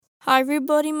Hi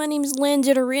everybody, my name is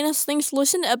Landon Arenas. Thanks for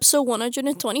listening to episode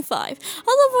 125 of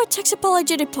the Vortex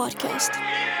Apologetic podcast.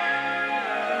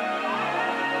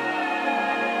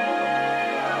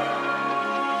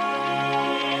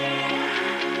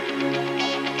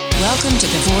 Welcome to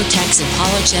the Vortex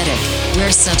Apologetic,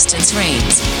 where substance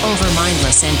reigns over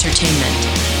mindless entertainment.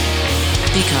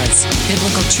 Because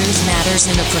biblical truth matters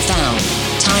in a profound,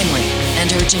 timely,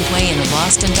 and urgent way in a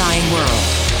lost and dying world.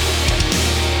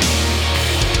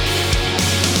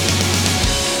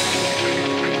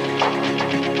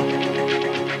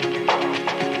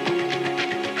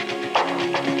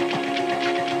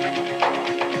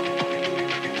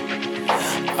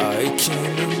 I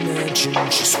can't imagine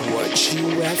just what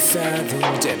you have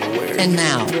fathomed and where. And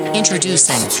now,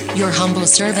 introducing your humble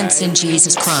servants in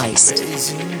Jesus Christ,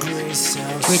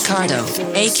 Ricardo,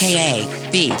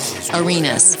 aka B,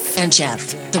 Arenas, and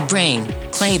Jeff, the Brain,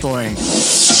 Claiborne.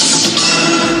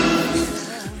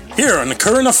 Here on the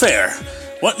current affair,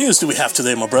 what news do we have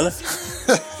today, my brother?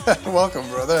 Welcome,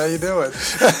 brother. How you doing?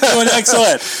 Doing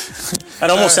excellent. That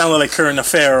almost sounded like current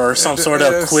affair or some sort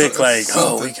of quick, like,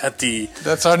 we got the...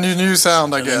 That's our new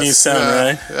sound, I guess. New sound,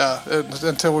 right? Yeah,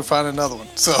 until we find another one.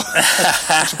 So,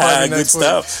 good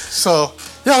stuff. So,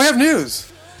 yeah, we have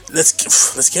news.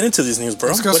 Let's get into this news, bro.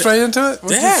 Let's go straight into it?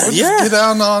 We'll just get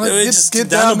down on it. Just get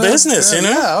down to business, you know?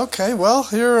 Yeah, okay. Well,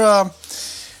 here,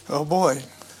 oh boy.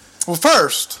 Well,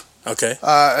 first, okay.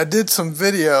 I did some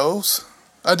videos.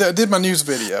 I did my news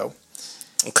video.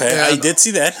 Okay, I did see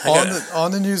that.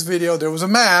 On the news video, there was a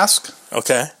mask.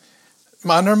 Okay.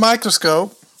 Under a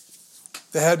microscope.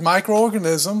 They had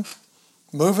microorganism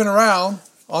moving around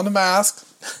on the mask.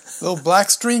 Little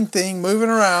black string thing moving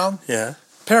around. Yeah.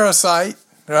 Parasite,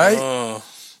 right? Oh.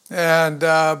 And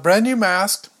brand new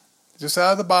mask, just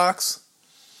out of the box.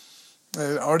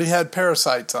 It already had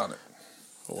parasites on it.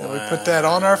 Wow. And we put that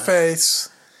on our face.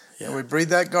 Yeah. And we breathe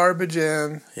that garbage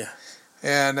in. Yeah.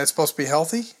 And that's supposed to be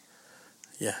healthy.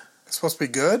 Yeah. It's supposed to be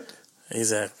good.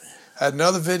 Exactly. I had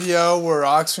another video where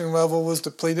oxygen level was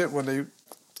depleted when they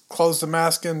closed the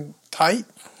mask in tight.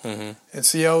 Mm-hmm. And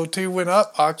CO2 went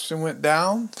up, oxygen went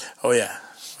down. Oh, yeah.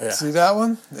 See that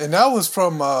one? And that was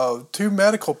from two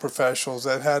medical professionals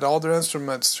that had all their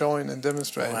instruments showing and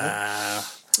demonstrating Wow.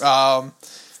 it.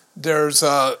 There's,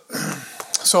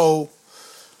 so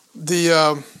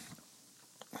the,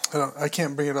 I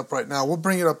can't bring it up right now. We'll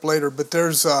bring it up later, but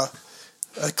there's a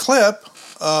clip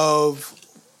of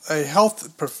a health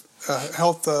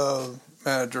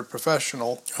manager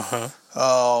professional.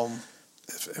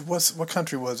 What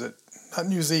country was it? Not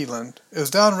New Zealand. It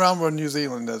was down around where New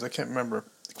Zealand is. I can't remember.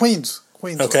 Queens.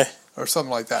 Okay. Or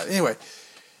something like that. Anyway,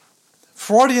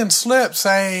 Freudian slip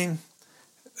saying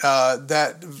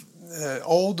that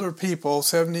older people,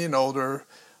 70 and older,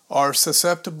 are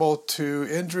susceptible to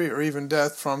injury or even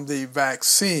death from the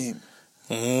vaccine.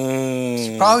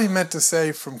 She probably meant to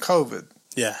say from COVID.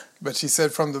 Yeah. But she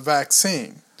said from the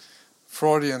vaccine.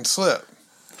 Freudian slip.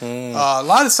 A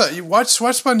lot of stuff. You watch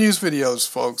my news videos,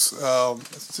 folks.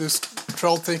 It's just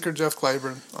Control Thinker Jeff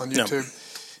Claiborne on YouTube.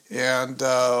 Yep. And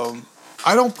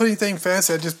I don't put anything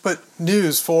fancy. I just put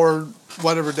news for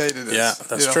whatever date it is. Yeah,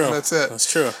 that's true. That's it.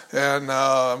 That's true.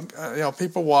 And,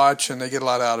 people watch and they get a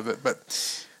lot out of it.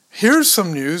 But here's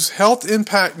some news. Health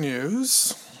impact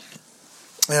news.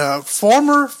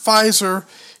 Former Pfizer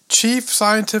chief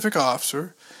scientific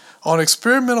officer on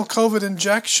experimental COVID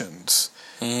injections.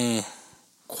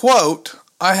 Quote,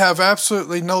 I have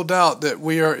absolutely no doubt that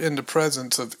we are in the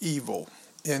presence of evil.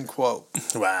 End quote.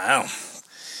 Wow.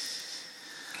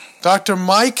 Dr.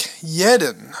 Mike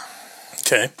Yedden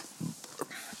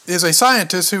is a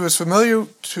scientist who is familiar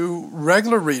to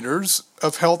regular readers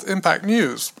of Health Impact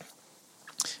News.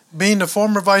 Being the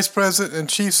former vice president and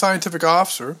chief scientific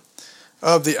officer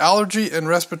of the Allergy and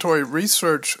Respiratory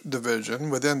Research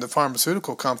Division within the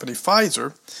pharmaceutical company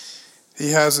Pfizer, he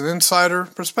has an insider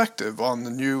perspective on the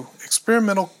new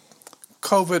experimental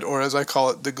COVID, or as I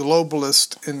call it, the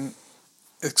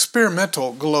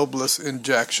experimental globalist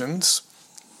injections.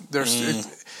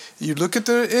 You look at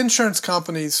the insurance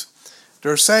companies,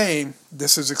 they're saying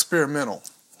this is experimental.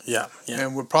 Yeah.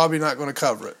 And we're probably not going to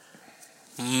cover it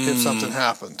if something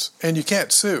happens. And you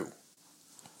can't sue.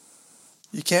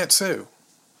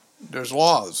 There's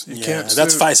laws. You can't sue.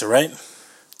 That's Pfizer, right?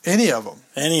 Any of them.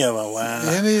 Wow.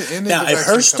 Any now, I've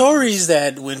heard stories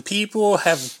that when people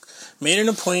have made an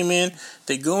appointment,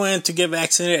 they go in to get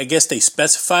vaccinated. I guess they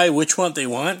specify which one they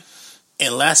want.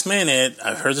 And last minute,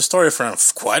 I've heard the story from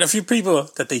quite a few people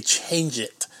that they change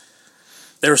it.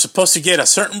 They were supposed to get a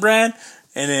certain brand,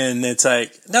 and then it's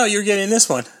like, no, you're getting this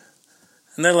one.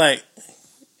 And they're like,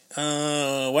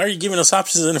 why are you giving us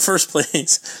options in the first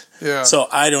place? Yeah. So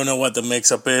I don't know what the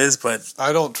mix-up is, but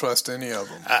I don't trust any of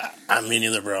them. I mean,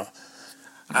 neither, bro.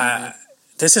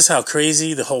 This is how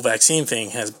crazy the whole vaccine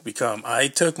thing has become. I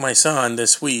took my son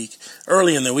this week,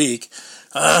 early in the week,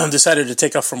 decided to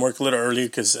take off from work a little early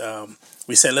because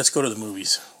we said, let's go to the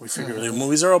movies. We figured the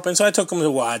movies are open, so I took him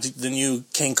to watch the new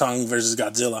King Kong versus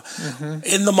Godzilla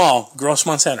in the mall,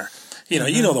 Grossmont Center.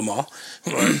 You know the mall.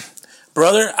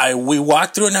 Brother, we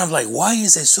walked through it, and I'm like, why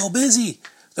is it so busy?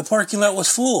 The parking lot was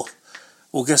full.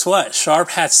 Well, guess what? Sharp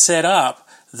had set up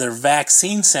their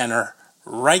vaccine center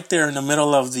right there in the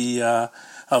middle of the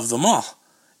mall.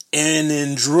 And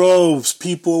in droves,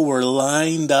 people were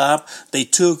lined up. They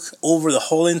took over the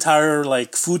whole entire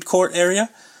food court area.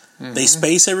 They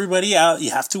space everybody out.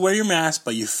 You have to wear your mask,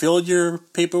 but you filled your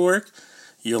paperwork.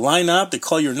 You line up, they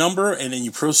call your number, and then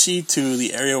you proceed to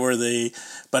the area where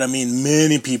but I mean,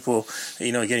 many people,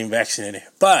 getting vaccinated.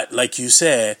 But like you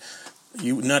said,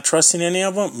 you not trusting any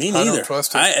of them? Me neither. I don't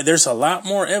trust it. There's a lot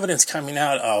more evidence coming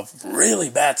out of really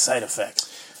bad side effects.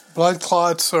 Blood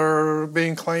clots are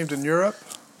being claimed in Europe.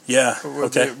 Yeah,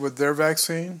 with their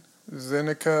vaccine,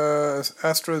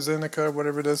 AstraZeneca,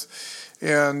 whatever it is.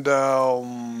 And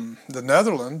the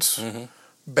Netherlands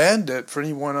banned it for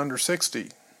anyone under 60.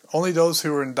 Only those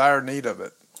who are in dire need of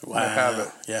it will have it.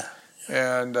 Yeah.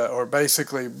 And or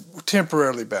basically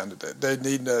temporarily banned it. They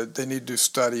need to do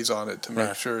studies on it to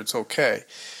make sure it's okay.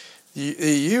 The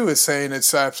EU is saying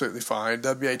it's absolutely fine.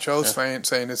 WHO is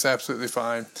saying it's absolutely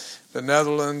fine. The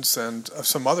Netherlands and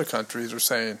some other countries are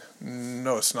saying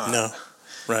no, it's not. No,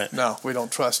 right? No, we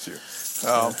don't trust you.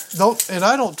 And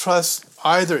I don't trust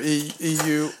either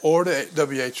EU or the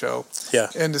WHO. Yeah.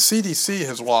 And the CDC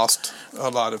has lost a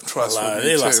lot of trust.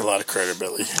 They lost a lot of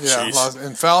credibility. Yeah,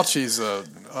 and Fauci's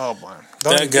oh my.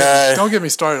 Don't get me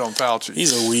started on Fauci.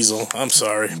 He's a weasel. I'm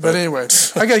sorry. But anyway,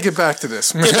 I got to get back to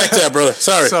this. Get back to that, brother.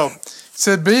 Sorry. So,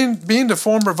 said being the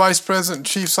former vice president and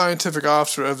chief scientific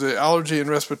officer of the Allergy and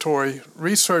Respiratory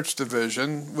Research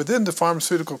Division within the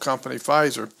pharmaceutical company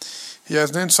Pfizer, he has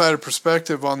an insider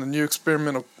perspective on the new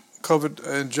experimental COVID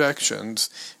injections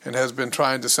and has been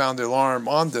trying to sound the alarm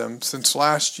on them since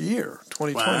last year,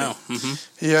 2020. Wow.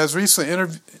 He has recently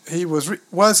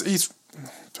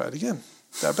try it again.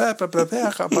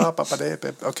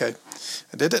 Okay.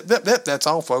 That's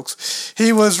all, folks.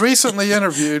 He was recently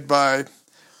interviewed by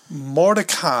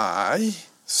Mordecai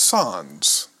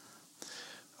Sons,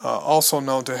 also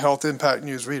known to Health Impact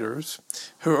News readers,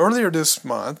 who earlier this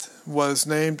month was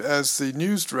named as the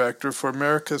news director for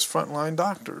America's Frontline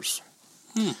Doctors.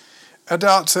 At the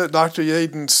outset, Dr.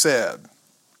 Yaden said,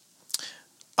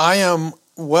 I am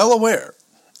well aware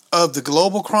of the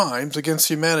global crimes against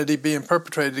humanity being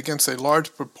perpetrated against a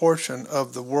large proportion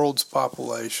of the world's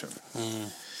population.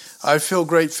 I feel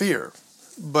great fear,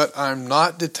 but I'm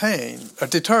not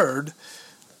deterred.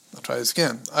 I'll try this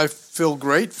again. I feel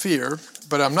great fear,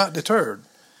 but I'm not deterred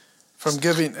from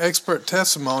giving expert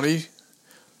testimony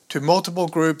to multiple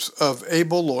groups of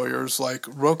able lawyers like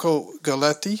Rocco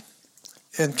Galletti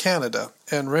in Canada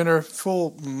and Renner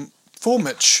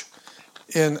Fulmich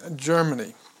in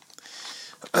Germany.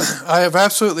 I have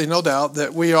absolutely no doubt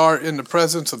that we are in the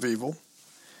presence of evil,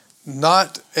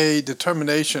 not a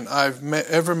determination I've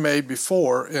ever made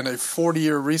before in a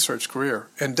 40-year research career,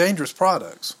 and dangerous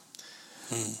products.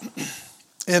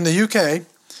 In the UK,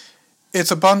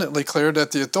 it's abundantly clear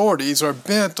that the authorities are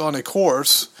bent on a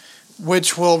course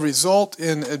which will result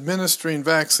in administering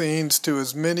vaccines to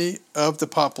as many of the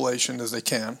population as they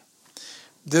can.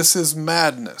 This is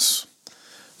madness.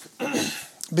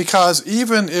 Because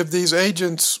even if these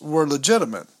agents were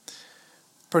legitimate,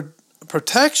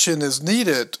 protection is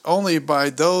needed only by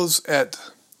those at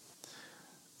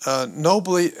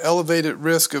nobly elevated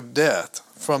risk of death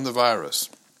from the virus.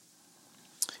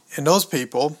 In those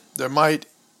people, there might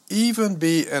even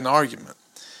be an argument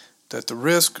that the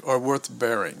risks are worth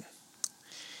bearing.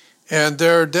 And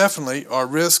there definitely are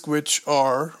risks which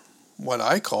are what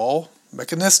I call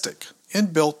mechanistic,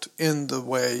 inbuilt in the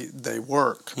way they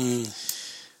work.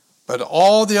 But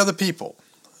all the other people,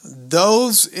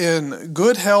 those in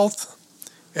good health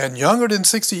and younger than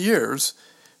 60 years,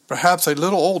 perhaps a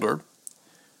little older,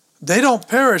 they don't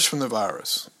perish from the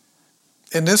virus.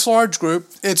 In this large group,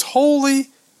 it's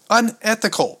wholly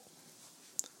unethical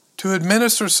to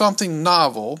administer something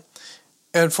novel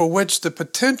and for which the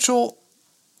potential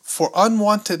for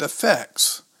unwanted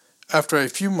effects after a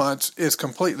few months is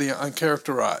completely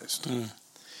uncharacterized.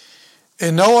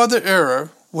 In no other era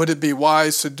would it be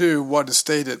wise to do what is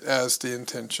stated as the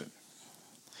intention.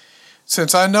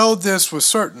 Since I know this with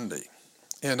certainty,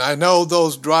 and I know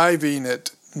those driving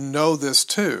it know this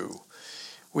too,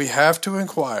 we have to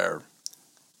inquire,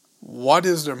 what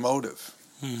is their motive?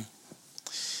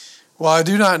 While I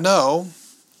do not know,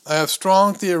 I have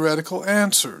strong theoretical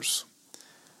answers,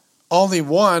 only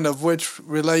one of which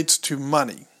relates to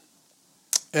money.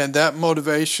 And that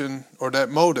motivation or that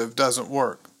motive doesn't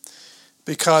work,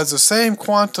 because the same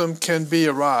quantum can be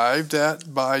arrived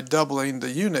at by doubling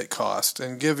the unit cost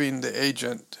and giving the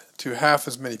agent to half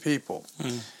as many people.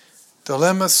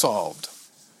 Dilemma solved.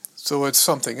 So it's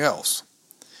something else.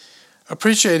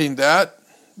 Appreciating that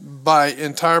by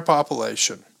entire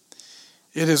population.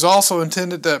 It is also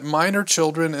intended that minor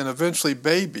children and eventually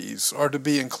babies are to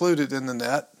be included in the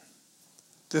net.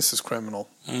 This is criminal.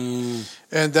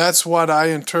 And that's what I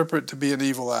interpret to be an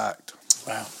evil act.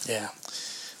 Wow, yeah.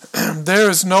 There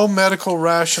is no medical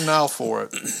rationale for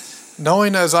it.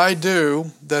 Knowing as I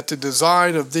do that the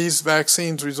design of these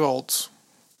vaccines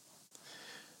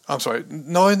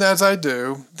knowing as I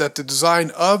do that the design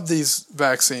of these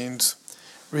vaccines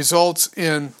results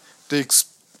in the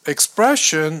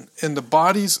expression in the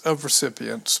bodies of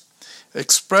recipients,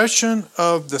 expression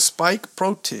of the spike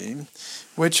protein,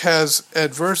 which has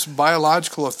adverse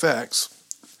biological effects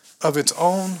of its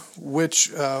own, which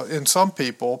in some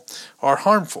people are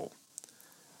harmful,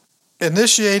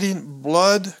 initiating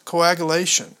blood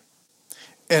coagulation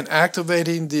and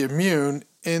activating the immune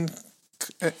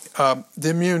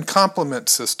complement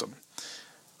system.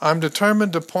 I'm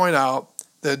determined to point out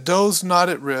that those not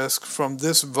at risk from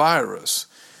this virus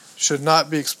should not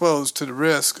be exposed to the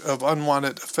risk of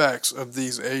unwanted effects of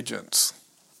these agents.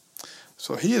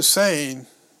 So he is saying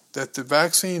that the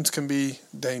vaccines can be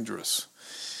dangerous.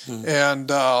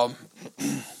 And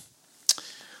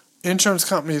insurance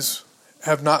companies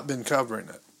have not been covering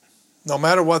it. No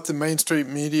matter what the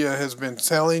mainstream media has been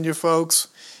telling you folks,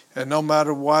 and no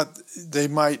matter what they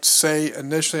might say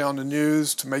initially on the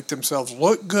news to make themselves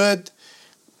look good,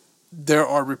 there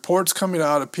are reports coming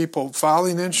out of people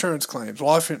filing insurance claims,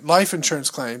 life insurance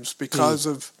claims, because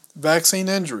of vaccine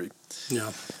injury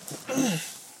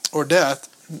or death,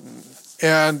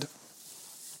 and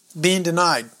being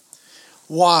denied.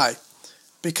 Why?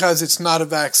 Because it's not a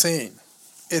vaccine.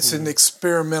 It's an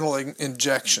experimental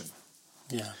injection.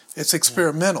 It's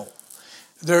experimental.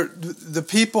 The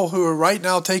people who are right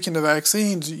now taking the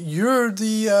vaccines, you're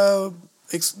the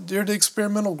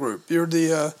experimental group. You're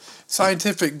the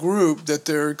scientific group that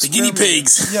they're the guinea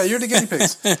pigs. Yeah, you're the guinea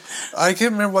pigs. I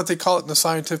can't remember what they call it in the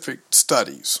scientific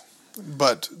studies,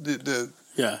 but the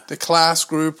class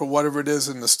group or whatever it is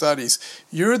in the studies,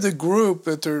 you're the group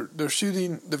that they're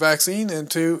shooting the vaccine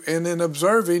into and then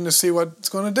observing to see what it's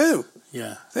going to do.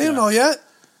 They don't know yet.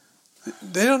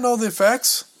 They don't know the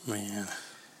effects. Man.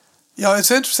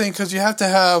 It's interesting because you have to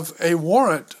have a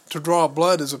warrant to draw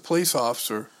blood as a police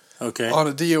officer on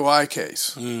a DUI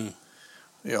case.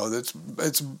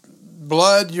 It's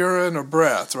blood, urine, or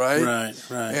breath, right?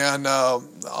 Right. And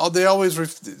they always,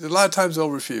 a lot of times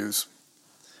they'll refuse.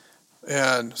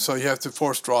 And so you have to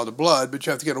force draw the blood, but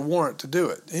you have to get a warrant to do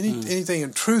it. Anything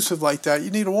intrusive like that, you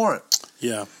need a warrant.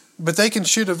 But they can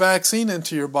shoot a vaccine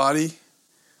into your body,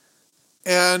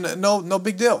 and no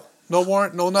big deal. No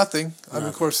warrant, no nothing. I mean,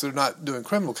 of course, they're not doing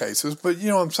criminal cases, but you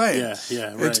know what I'm saying.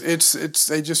 Right. It's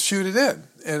they just shoot it in,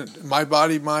 and my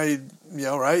body, right.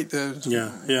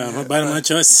 My body, my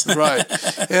choice. Right.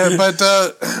 But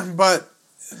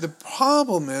the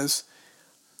problem is,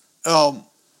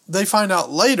 they find out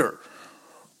later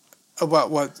about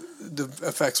what the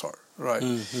effects are. Right.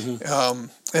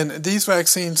 And these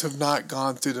vaccines have not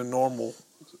gone through the normal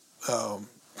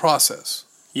process.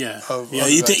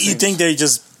 You think they're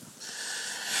just,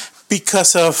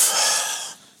 because of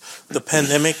the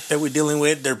pandemic that we're dealing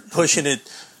with, they're pushing it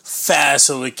fast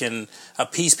so we can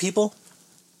appease people?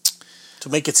 To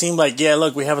make it seem like,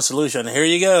 look, we have a solution. Here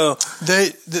you go.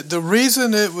 The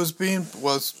reason it was being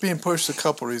pushed, a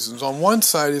couple reasons. On one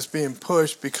side, it's being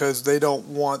pushed because they don't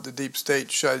want the deep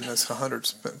state shutting us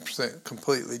 100%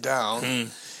 completely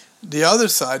down. The other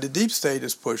side, the deep state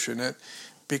is pushing it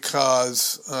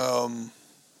because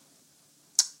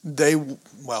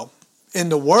in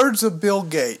the words of Bill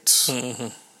Gates,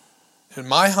 in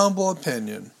my humble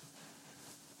opinion,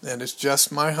 and it's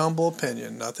just my humble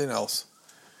opinion, nothing else,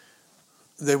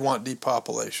 they want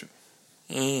depopulation.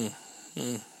 They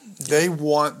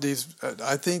want these,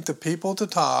 I think the people at the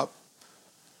top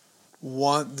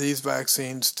want these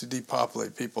vaccines to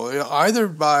depopulate people, either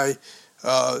by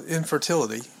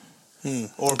infertility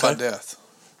or by death.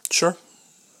 Sure.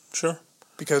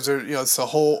 Because it's a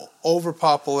whole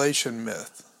overpopulation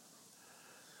myth.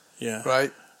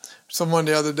 Right? Someone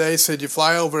the other day said you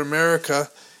fly over America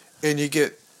and you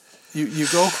get You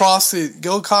go across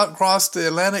the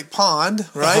Atlantic Pond,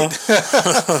 right?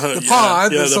 The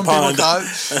pond, as some people call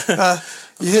it.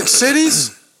 You hit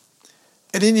cities,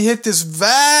 and then you hit this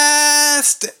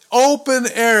vast open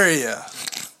area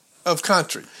of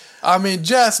country. I mean,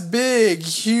 just big,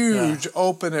 huge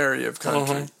open area of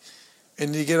country.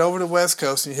 And you get over the West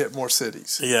Coast and you hit more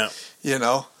cities. Yeah. You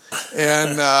know?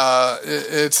 And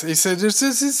he said there's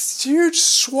this huge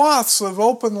swaths of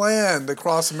open land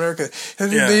across America.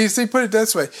 And he put it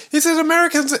this way. He said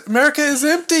America is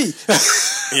empty.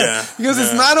 Because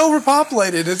it's not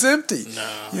overpopulated. It's empty.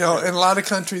 No. You know, and a lot of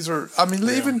countries are, I mean,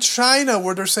 even China,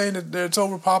 where they're saying that it's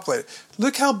overpopulated.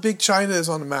 Look how big China is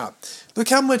on the map. Look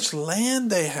how much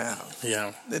land they have.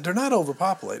 Yeah. They're not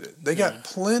overpopulated. They got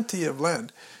plenty of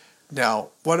land. Now,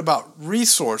 what about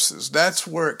resources? That's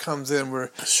where it comes in.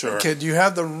 Okay, do you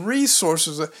have the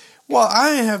resources? Well, I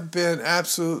have been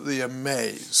absolutely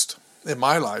amazed in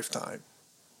my lifetime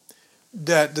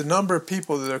that the number of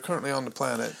people that are currently on the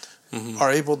planet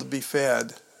are able to be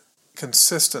fed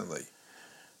consistently,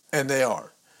 and they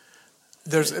are.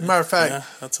 As a matter of fact,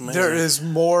 that's amazing. There is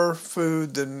more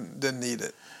food than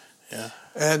needed. Yeah,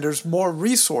 and there's more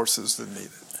resources than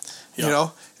needed. You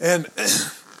know, and.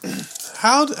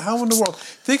 How in the world?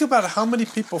 Think about how many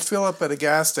people fill up at a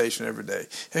gas station every day,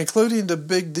 including the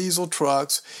big diesel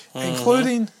trucks,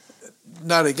 including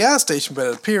not a gas station, but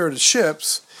at a pier, the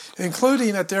ships,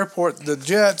 including at the airport, the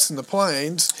jets and the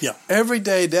planes. Yeah. Every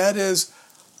day, that is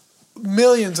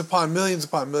millions upon millions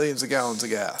upon millions of gallons of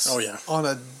gas. Oh, yeah. On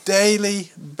a daily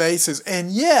basis.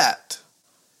 And yet,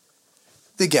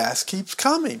 the gas keeps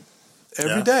coming.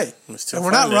 Every day. And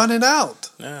we're not running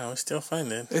out. No, we still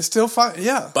find it. It's still fine,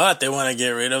 yeah. But they want to get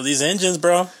rid of these engines,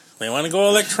 bro. They want to go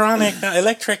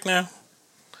electric now.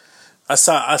 I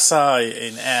saw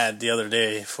an ad the other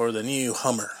day for the new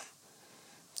Hummer.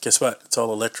 Guess what? It's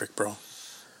all electric, bro.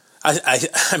 I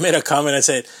made a comment. I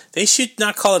said, they should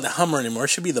not call it the Hummer anymore.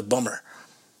 It should be the Bummer.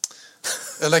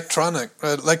 Electrummer.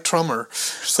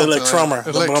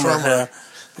 Bummer.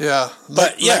 Yeah,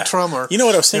 but Trummer. You know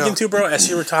what I was thinking too, bro? As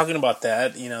you were talking about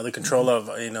that, you know, the control of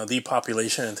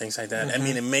depopulation and things like that. I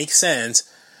mean, it makes sense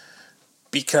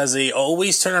because they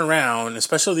always turn around,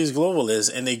 especially these globalists,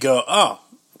 and they go, "Oh,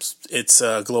 it's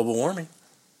global warming.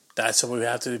 That's what we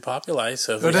have to depopulate.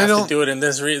 So if we have to do it in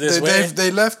this way."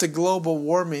 They left the global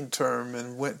warming term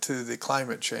and went to the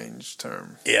climate change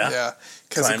term. Yeah.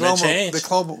 Because the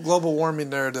global warming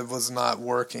narrative was not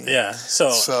working. Yeah,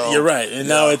 so you're right. And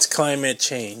now it's climate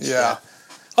change. Yeah.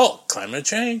 Oh, climate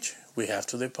change. We have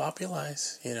to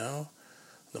depopulate, you know.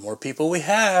 The more people we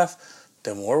have,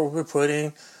 the more we're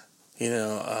putting,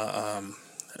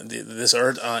 this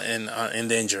earth in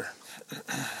danger.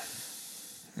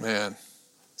 Man.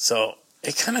 So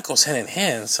it kind of goes hand in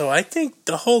hand. So I think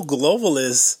the whole global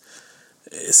is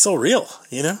so real,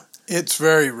 you know? It's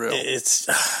very real. It's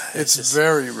just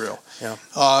very real. Yeah.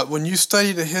 When you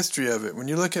study the history of it, when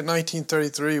you look at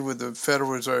 1933 with the Federal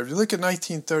Reserve, you look at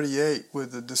 1938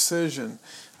 with the decision.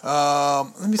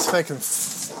 Let me see if I can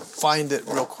find it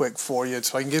real quick for you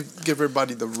so I can give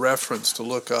everybody the reference to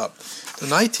look up. The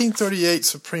 1938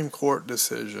 Supreme Court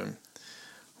decision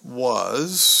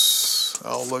was,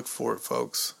 I'll look for it,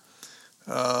 folks.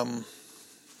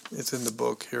 It's in the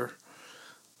book here.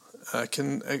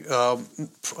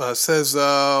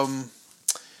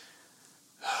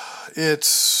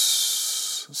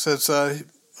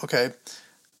 Okay.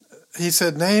 He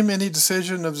said, name any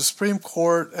decision of the Supreme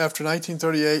Court after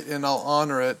 1938 and I'll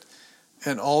honor it.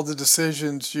 And all the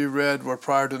decisions you read were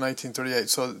prior to 1938.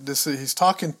 So this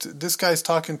guy's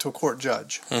talking to a court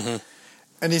judge. Mm-hmm.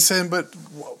 And he said,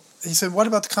 what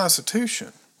about the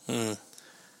Constitution? Mm.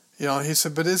 He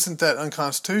said, but isn't that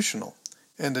unconstitutional?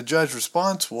 And the judge's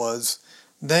response was,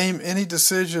 name any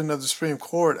decision of the Supreme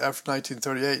Court after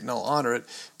 1938 and I'll honor it,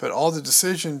 but all the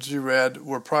decisions you read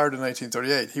were prior to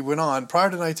 1938. He went on,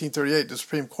 prior to 1938, the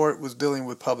Supreme Court was dealing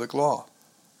with public law.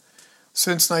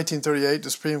 Since 1938, the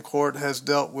Supreme Court has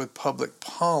dealt with public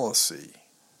policy.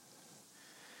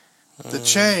 The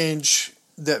change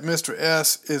that Mr.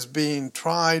 S is being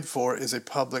tried for is a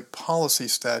public policy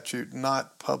statute,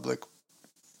 not public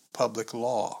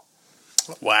law.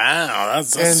 Wow,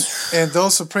 and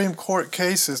those Supreme Court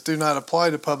cases do not apply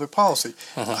to public policy.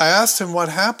 Uh-huh. I asked him what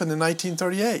happened in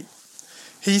 1938.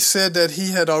 He said that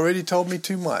he had already told me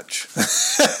too much.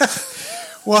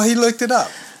 Well, he looked it up.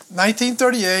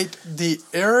 1938, the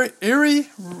Erie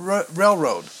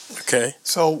Railroad. Okay.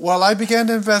 So while I began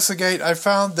to investigate, I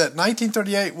found that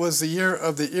 1938 was the year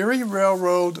of the Erie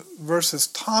Railroad versus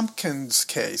Tompkins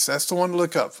case. That's the one to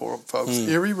look up for, folks.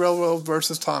 Erie Railroad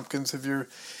versus Tompkins, if you're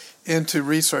into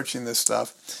researching this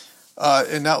stuff.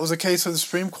 And that was a case of the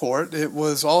Supreme Court. It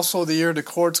was also the year the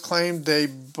courts claimed they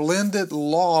blended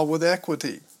law with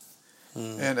equity.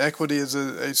 And equity is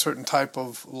a certain type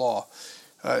of law.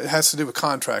 It has to do with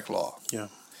contract law. Yeah.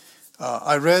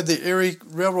 I read the Erie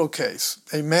Railroad case.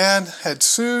 A man had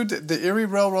sued the Erie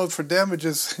Railroad for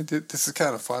damages. This is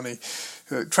kind of funny.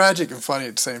 Tragic and funny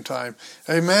at the same time.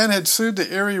 A man had sued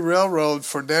the Erie Railroad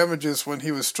for damages when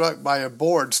he was struck by a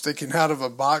board sticking out of a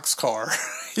boxcar.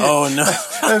 Oh no!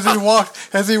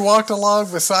 as he walked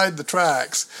along beside the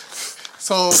tracks.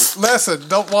 So, lesson: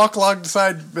 don't walk along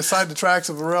beside the tracks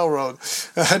of a railroad.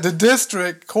 The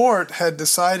district court had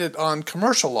decided on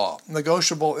commercial law,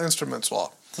 negotiable instruments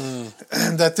law,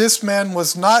 that this man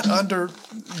was not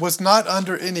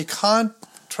under any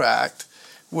contract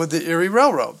with the Erie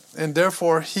Railroad, and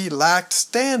therefore he lacked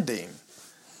standing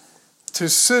to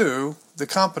sue the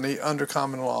company under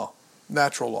common law,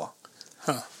 natural law.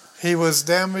 Huh. He was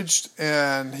damaged,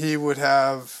 and he would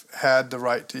have had the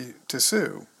right to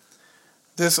sue.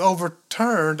 This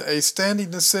overturned a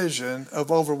standing decision of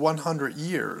over 100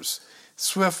 years.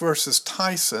 Swift versus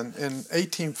Tyson in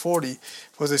 1840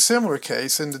 was a similar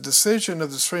case, and the decision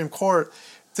of the Supreme Court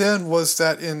then was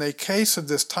that in a case of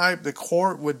this type, the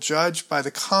court would judge by the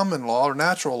common law or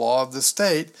natural law of the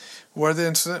state where the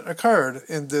incident occurred,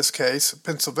 in this case,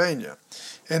 Pennsylvania.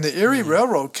 In the Erie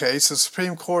Railroad case, the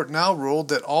Supreme Court now ruled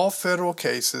that all federal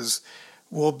cases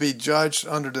will be judged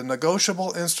under the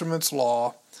negotiable instruments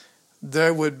law.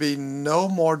 There would be no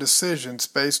more decisions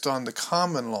based on the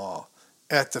common law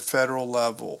at the federal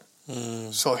level.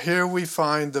 So here we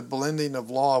find the blending of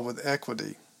law with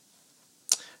equity.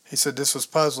 He said, this was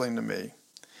puzzling to me.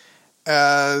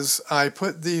 As I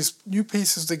put these new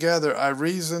pieces together, I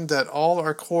reasoned that all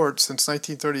our courts since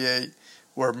 1938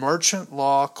 were merchant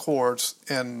law courts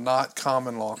and not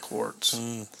common law courts.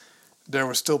 There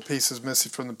were still pieces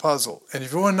missing from the puzzle. And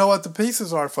if you want to know what the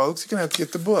pieces are, folks, you're going to have to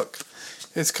get the book.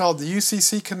 It's called The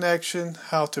UCC Connection,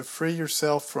 How to Free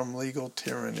Yourself from Legal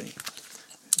Tyranny.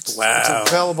 Wow. It's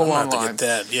available I'm online. to get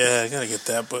that. Yeah, I got to get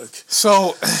that book.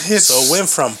 So it went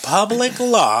from common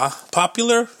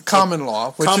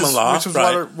law, which is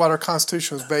right. what our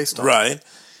Constitution was based on. Right.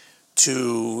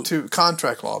 To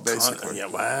contract law, basically.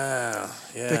 Wow.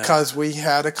 Yeah. Because we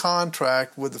had a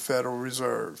contract with the Federal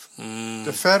Reserve.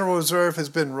 The Federal Reserve has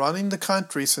been running the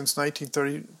country since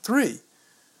 1933.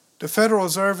 The Federal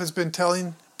Reserve has been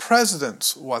telling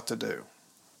presidents what to do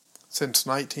since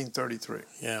 1933.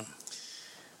 Yeah.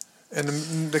 And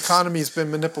the economy has been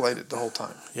manipulated the whole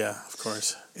time. Yeah, of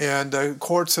course. And the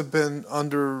courts have been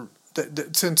under,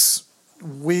 since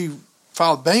we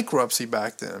filed bankruptcy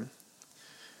back then,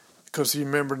 because you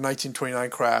remember the 1929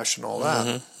 crash and all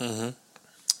that.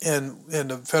 And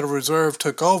the Federal Reserve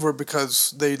took over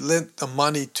because they lent the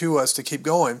money to us to keep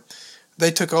going.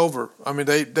 They took over. I mean,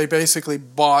 they basically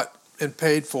bought and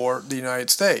paid for the United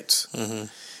States.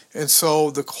 And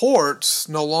so the courts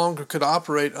no longer could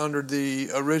operate under the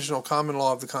original common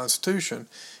law of the Constitution.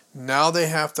 Now they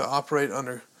have to operate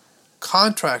under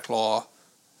contract law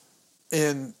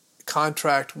in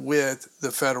contract with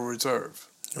the Federal Reserve.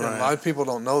 And a lot of people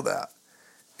don't know that.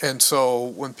 And so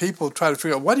when people try to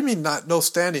figure out, what do you mean no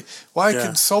standing? Why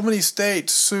can so many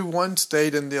states sue one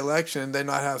state in the election and they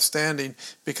not have standing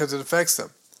because it affects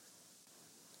them?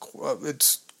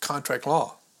 It's contract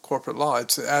law, corporate law.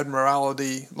 It's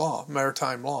admiralty law,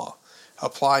 maritime law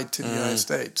applied to the United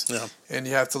States. Yeah. And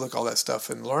you have to look all that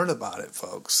stuff and learn about it,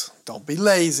 folks. Don't be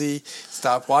lazy.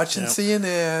 Stop watching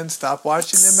CNN. Stop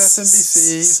watching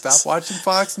MSNBC. Stop watching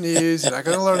Fox News. You're not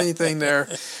going to learn anything there.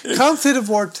 Come to the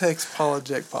Vortex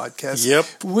Apologetic podcast. Yep.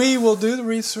 We will do the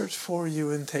research for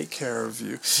you and take care of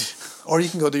you. Or you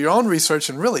can go do your own research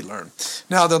and really learn.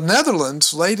 Now, the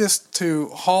Netherlands latest to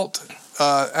halt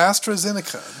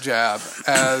AstraZeneca jab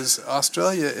as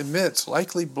Australia admits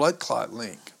likely blood clot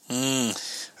link.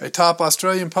 A top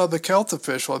Australian public health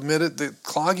official admitted the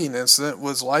clogging incident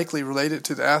was likely related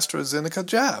to the AstraZeneca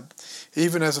jab,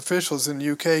 even as officials in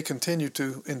the UK continue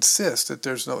to insist that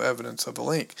there's no evidence of a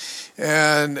link.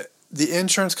 And the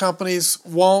insurance companies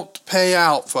won't pay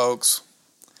out, folks.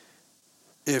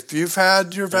 If you've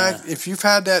had your if you've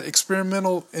had that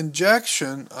experimental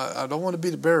injection, I don't want to be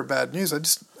the bearer of bad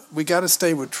news. We got to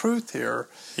stay with truth here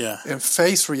and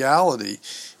face reality.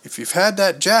 If you've had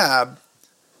that jab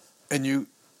and you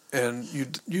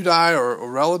die or a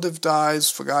relative dies,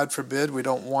 for God forbid, we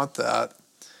don't want that,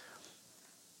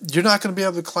 you're not going to be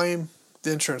able to claim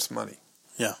the insurance money.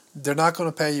 Yeah. They're not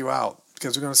going to pay you out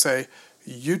because they're going to say,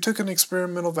 you took an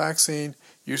experimental vaccine,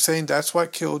 you're saying that's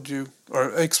what killed you,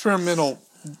 or experimental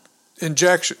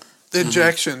injection.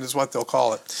 Injection is what they'll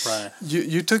call it. Right.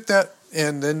 You took that,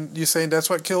 and then you're saying that's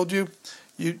what killed you.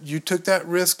 You took that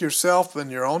risk yourself in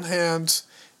your own hands,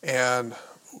 and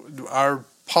our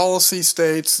policy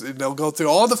states, they'll go through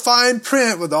all the fine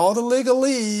print with all the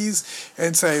legalese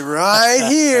and say, right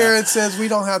here it says we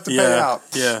don't have to pay out.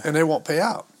 Yeah. And they won't pay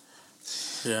out.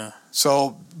 Yeah.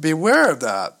 So beware of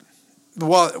that.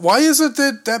 Well, why is it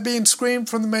that being screamed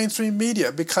from the mainstream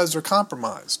media? Because they're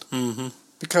compromised. Mm-hmm.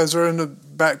 Because they're in the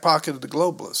back pocket of the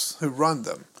globalists who run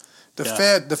them.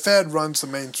 The Fed runs the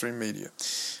mainstream media.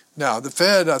 Now, the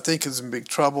Fed, I think, is in big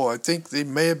trouble. I think they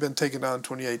may have been taken down in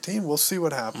 2018. We'll see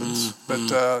what happens.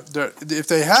 But if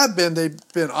they have been, they've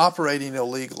been operating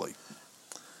illegally.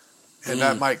 And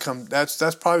that might come. That's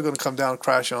probably going to come down and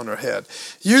crash on their head.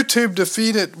 YouTube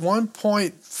deleted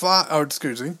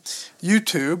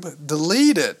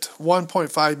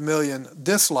 1.5 million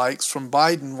dislikes from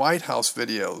Biden White House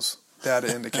videos.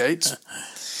 Data indicates.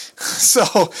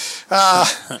 So,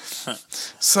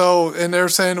 and they're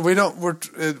saying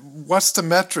what's the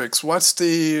metrics? What's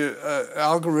the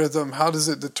algorithm? How does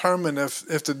it determine if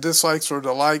the dislikes or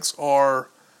the likes are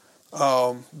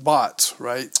bots,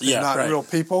 right? Yeah, not real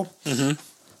people. Mm-hmm.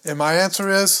 And my answer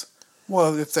is,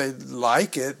 well, if they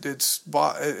like it, it's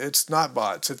not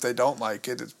bots. If they don't like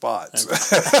it, it's bots.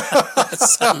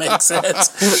 That makes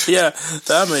sense. Yeah,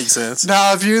 that makes sense.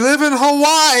 Now, if you live in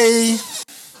Hawaii,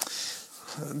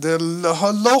 the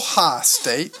Aloha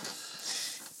State,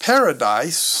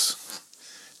 paradise,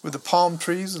 with the palm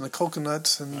trees and the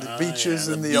coconuts and the beaches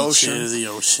and the ocean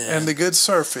and the good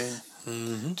surfing,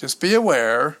 just be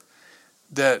aware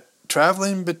that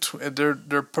traveling between,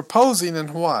 they're proposing in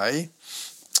Hawaii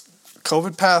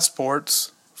COVID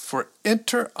passports for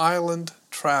inter-island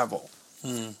travel.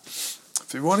 If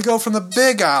you want to go from the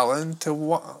Big Island to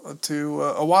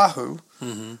Oahu,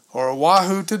 or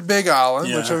Oahu to the Big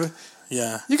Island, whichever,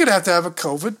 you're going to have a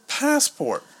COVID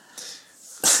passport.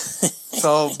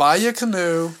 So buy your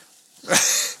canoe,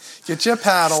 get you a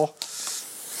paddle,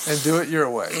 and do it your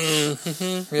way.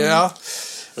 Yeah.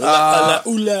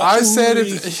 I've said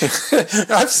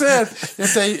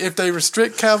if they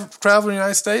restrict travel in the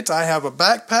United States, I have a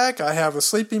backpack, I have a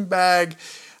sleeping bag,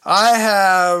 I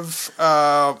have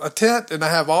a tent, and I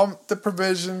have all the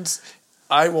provisions.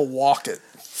 I will walk it.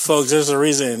 Folks, there's a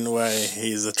reason why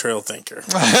he's a trail thinker.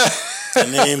 The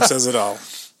name says it all.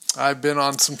 I've been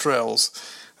on some trails.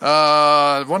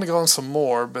 I want to go on some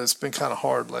more, but it's been kind of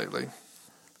hard lately.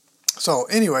 So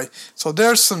anyway,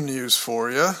 there's some news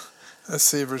for you. Let's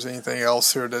see if there's anything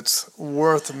else here that's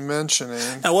worth mentioning.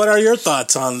 Now, what are your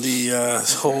thoughts on the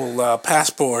whole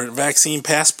vaccine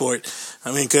passport?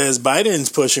 I mean, because Biden's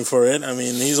pushing for it. I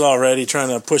mean, he's already trying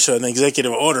to push an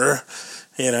executive order,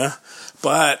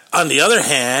 But on the other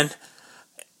hand,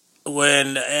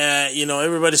 when,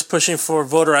 everybody's pushing for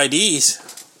voter IDs,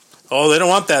 they don't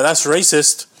want that. That's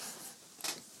racist.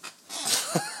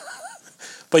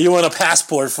 But you want a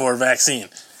passport for a vaccine.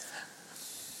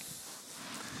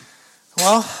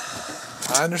 Well,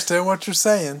 I understand what you're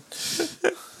saying.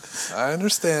 I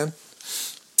understand.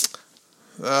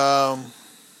 I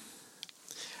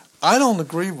don't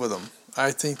agree with them.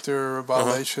 I think they're a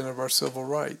violation of our civil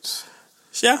rights.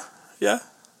 Yeah. I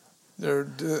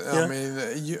mean,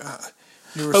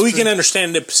 but we can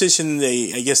understand the position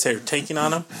they're taking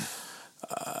on them.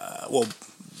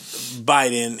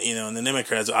 Biden, and the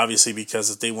Democrats, obviously,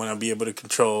 because they want to be able to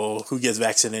control who gets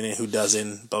vaccinated and who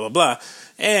doesn't, blah, blah, blah.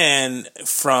 And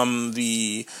from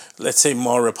the, let's say,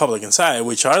 more Republican side,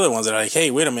 which are the ones that are like, hey,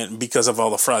 wait a minute, because of all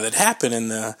the fraud that happened in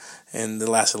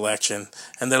the last election.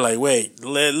 And they're like, wait,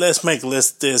 let's make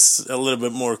this a little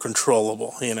bit more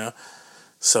controllable,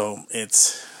 So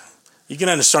it's... You can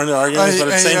understand the arguments, but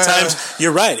at the same time,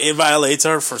 you're right. It violates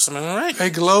our First Amendment right. A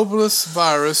globalist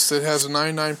virus that has a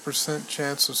 99%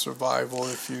 chance of survival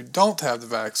if you don't have the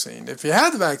vaccine. If you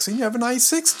have the vaccine, you have a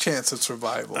 96% chance of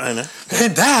survival. I know.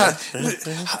 And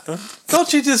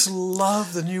don't you just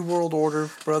love the New World Order,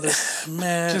 brother?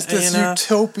 Man, just this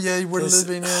utopia we're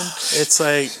living in. It's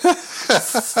like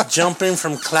jumping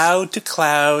from cloud to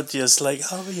cloud, just like,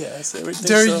 oh, yes, everything.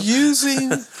 They're using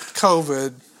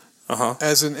COVID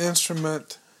as an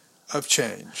instrument of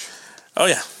change. Oh,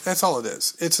 yeah. That's all it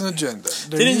is. It's an agenda.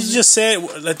 Didn't you just say,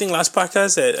 I think last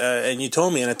podcast, that, and you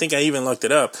told me, and I think I even looked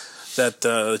it up, that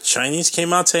the Chinese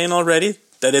came out saying already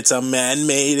that it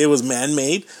was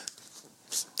man-made?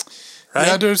 Right?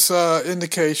 Yeah, there's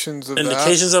indications of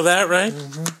that, right?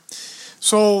 Mm-hmm.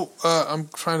 So I'm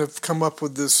trying to come up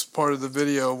with this part of the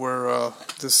video where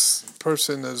this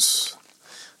person is...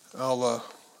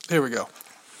 here we go.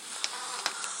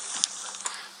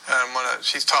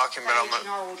 She's talking, but I'm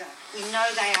older. We know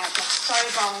they are so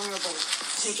vulnerable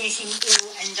to getting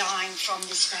ill and dying from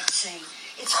this vaccine.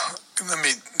 Let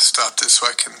me stop this so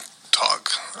I can talk.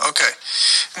 Okay.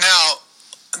 Now,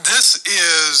 this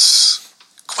is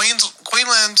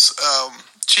Queensland's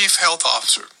Chief Health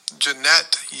Officer,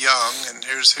 Jeanette Young, and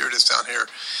here it is down here.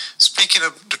 Speaking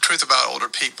of the truth about older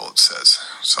people, it says.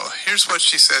 So here's what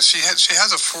she says. She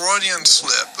has a Freudian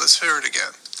slip. Let's hear it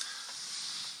again.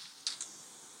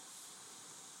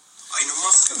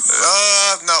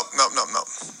 No.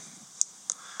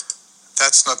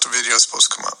 That's not the video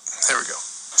supposed to come up. Here we go.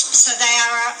 So they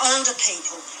are older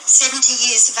people, 70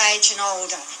 years of age and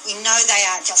older. We know they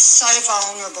are just so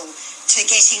vulnerable to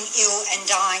getting ill and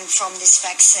dying from this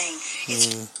vaccine.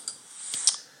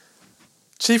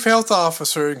 Chief Health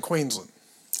Officer in Queensland.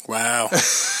 Wow.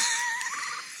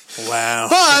 Wow.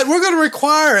 But we're going to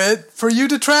require it for you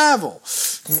to travel.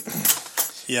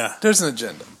 Yeah. There's an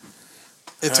agenda.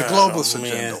 It's a globalist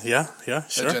agenda. Yeah,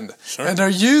 sure. Agenda. Sure. And they're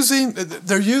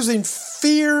using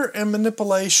fear and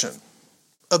manipulation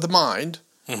of the mind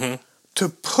to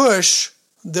push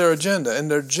their agenda. And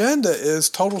their agenda is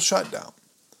total shutdown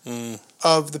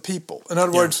of the people. In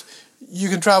other words, you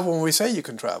can travel when we say you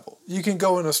can travel. You can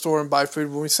go in a store and buy food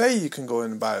when we say you can go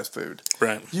in and buy us food.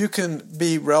 Right. You can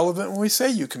be relevant when we say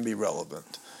you can be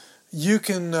relevant. You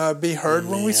can be heard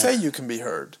when we say you can be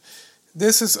heard.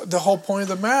 This is the whole point of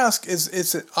the mask.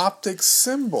 It's an optic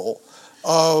symbol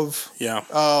of you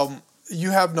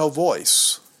have no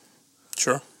voice.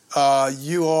 Sure.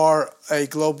 You are a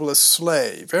globalist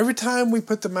slave. Every time we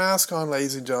put the mask on,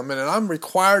 ladies and gentlemen, and I'm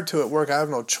required to at work, I have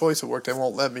no choice at work. They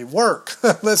won't let me work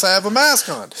unless I have a mask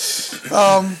on.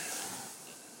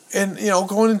 And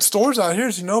going in stores out here,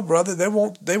 as you know, brother, they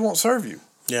won't serve you.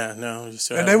 Yeah, no.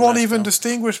 And they won't even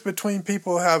distinguish between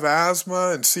people who have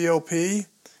asthma and COP.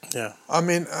 Yeah. I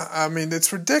mean,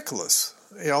 it's ridiculous.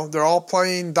 They're all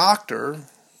playing doctor.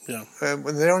 Yeah. And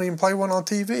they don't even play one on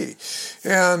TV.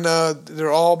 And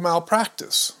they're all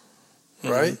malpractice,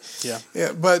 right?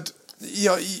 Yeah. But,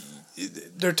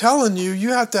 they're telling you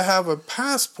have to have a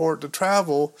passport to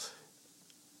travel,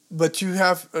 but you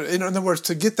have, in other words,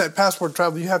 to get that passport to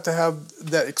travel, you have to have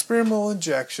that experimental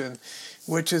injection,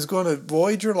 which is going to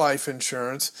void your life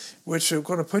insurance, which is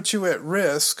going to put you at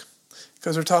risk,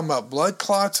 because they're talking about blood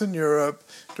clots in Europe.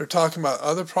 They're talking about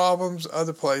other problems,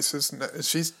 other places.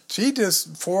 She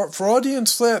just, Freudian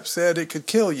slip, said it could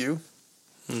kill you.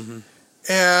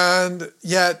 And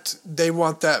yet they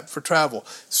want that for travel.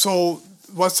 So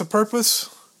what's the purpose?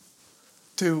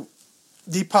 To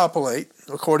depopulate,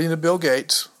 according to Bill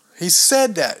Gates. He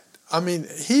said that. I mean,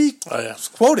 he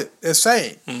quoted as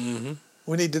saying,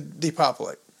 we need to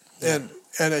depopulate. Yeah.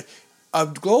 And a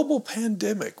global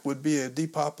pandemic would be a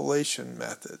depopulation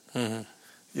method, and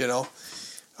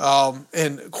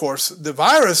of course the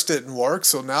virus didn't work,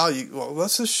 so now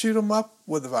let's just shoot them up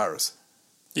with the virus.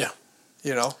 Yeah.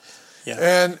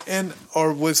 And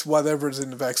or with whatever's in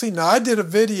the vaccine. Now I did a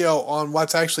video on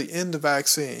what's actually in the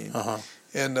vaccine,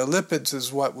 and the lipids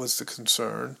is what was the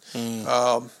concern.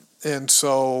 And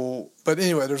so, but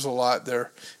anyway, there's a lot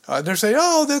there. They're saying,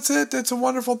 oh, that's it. That's a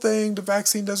wonderful thing. The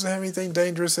vaccine doesn't have anything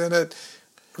dangerous in it.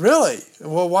 Really?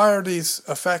 Well, why are these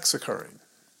effects occurring?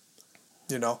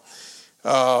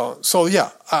 So,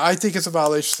 yeah, I think it's a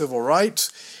violation of civil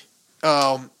rights.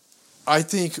 I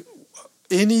think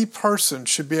any person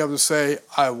should be able to say,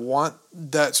 I want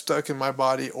that stuck in my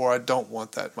body or I don't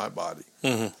want that in my body.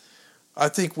 I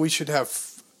think we should have...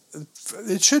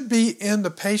 It should be in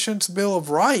the patient's Bill of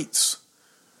Rights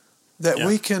that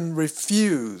we can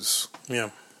refuse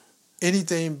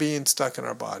anything being stuck in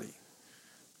our body.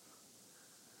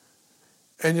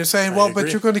 And you're saying, well,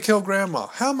 but you're going to kill grandma.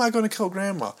 How am I going to kill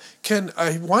grandma? Can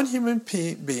one human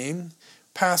being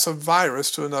pass a virus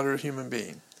to another human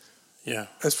being? Yeah.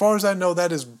 As far as I know,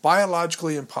 that is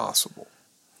biologically impossible.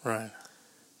 Right.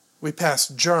 We pass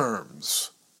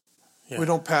germs. Yeah. We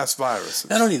don't pass viruses.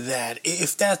 Not only that,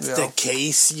 if that's the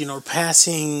case,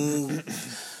 passing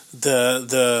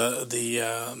the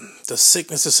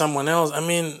sickness to someone else. I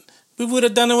mean, we would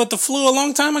have done it with the flu a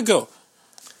long time ago.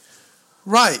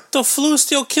 Right. The flu is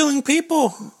still killing people.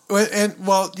 The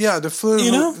flu.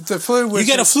 The flu. You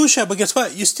get a flu shot, but guess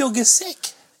what? You still get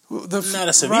sick. Not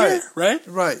as severe, right?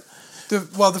 Right. The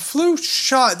flu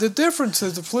shot. The difference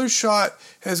is the flu shot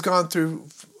has gone through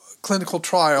clinical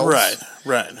trials,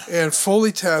 right, and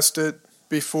fully tested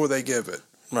before they give it,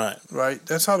 right.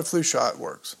 That's how the flu shot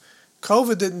works.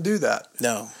 COVID didn't do that.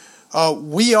 No,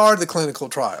 we are the clinical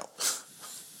trial.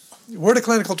 We're the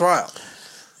clinical trial.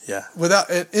 Yeah, without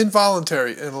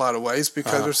involuntary in a lot of ways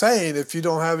because they're saying if you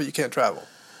don't have it, you can't travel.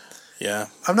 Yeah,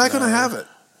 I'm not going to have it.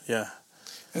 Yeah,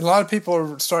 and a lot of people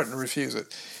are starting to refuse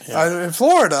it. Yeah. In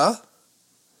Florida,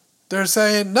 they're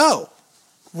saying no.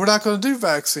 We're not going to do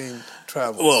vaccine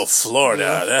travel. Well,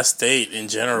 Florida, that state in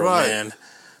general, man.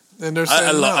 And they're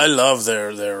saying I love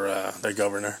their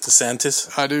governor,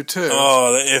 DeSantis. I do too.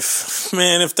 Oh, if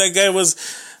that guy was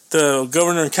the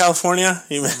governor in California,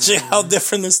 you imagine how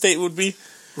different the state would be.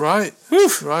 Right.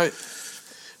 Whew. Right.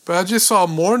 But I just saw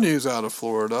more news out of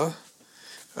Florida.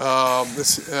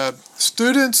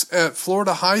 Students at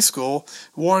Florida high school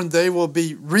warned they will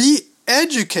be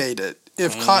re-educated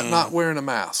if caught not wearing a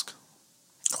mask.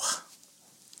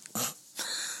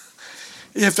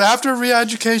 If after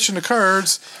re-education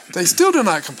occurs, they still do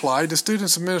not comply, the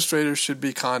student's administrators should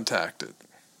be contacted.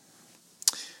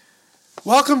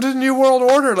 Welcome to the New World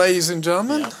Order, ladies and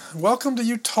gentlemen. Yeah. Welcome to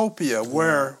Utopia,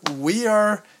 where we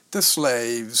are the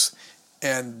slaves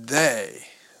and they,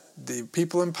 the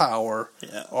people in power,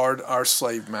 are our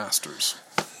slave masters.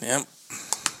 Yep.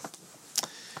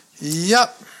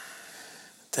 Yep.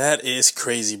 That is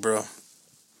crazy, bro.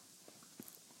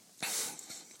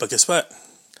 But guess what?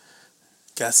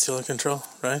 God's still in control,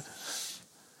 right?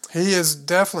 He is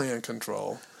definitely in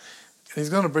control. And he's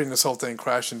going to bring this whole thing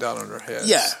crashing down on our heads.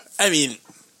 Yeah. I mean,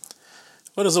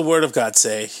 what does the Word of God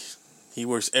say? He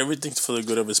works everything for the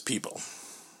good of his people.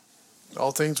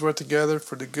 All things work together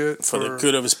for the good. For the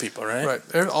good of his people, right? Right.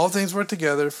 All things work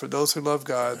together for those who love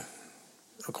God,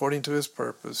 according to his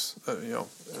purpose. Yeah.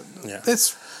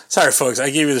 It's sorry, folks.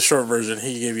 I gave you the short version.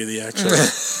 He gave you the actual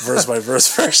verse by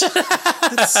verse version.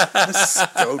 let's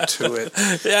go to it.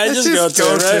 Yeah, let's just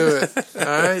go to it. All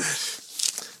right.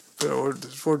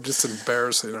 We're just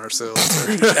embarrassing ourselves.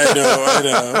 I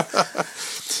know.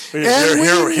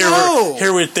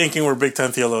 Here we're thinking we're big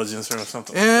time theologians or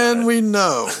something. And we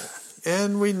know.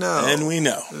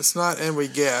 It's not and we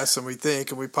guess and we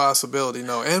think and we possibility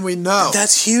know. And we know.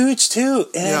 That's huge too.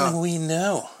 And we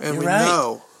know. And You're we right.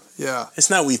 know. Yeah. It's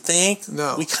not we think.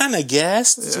 No. We kind of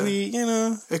guessed.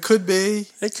 Yeah. It could be.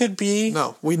 It could be.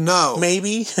 No. We know.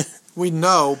 Maybe. We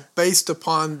know based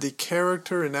upon the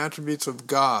character and attributes of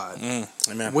God.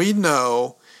 Amen. We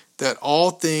know that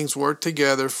all things work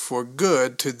together for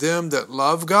good to them that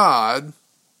love God,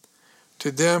 to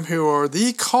them who are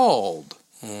the called,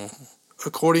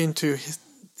 according to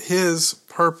his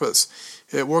purpose.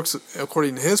 It works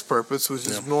according to his purpose, which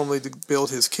is normally to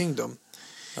build his kingdom.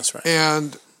 That's right.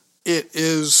 And it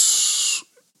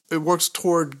works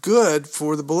toward good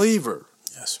for the believer.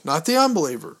 Yes. Not the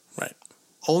unbeliever. Right.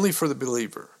 Only for the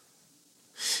believer.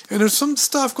 And there's some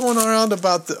stuff going around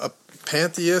about the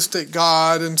pantheistic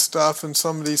God and stuff in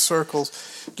some of these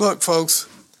circles. Look, folks,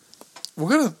 I'm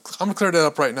going to clear that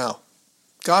up right now.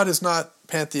 God is not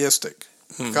pantheistic.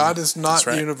 God is not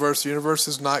the universe. The universe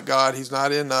is not God. He's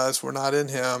not in us. We're not in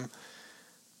him.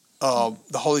 The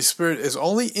Holy Spirit is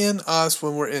only in us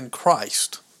when we're in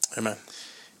Christ. Amen.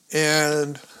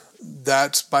 And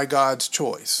that's by God's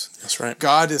choice. That's right.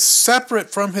 God is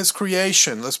separate from his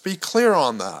creation. Let's be clear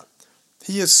on that.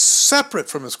 He is separate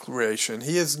from his creation.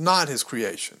 He is not his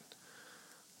creation.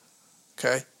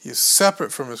 Okay? He is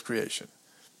separate from his creation.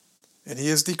 And he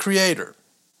is the creator.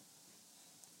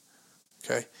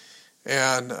 Okay?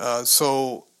 And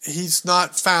so he's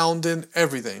not found in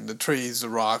everything. The trees, the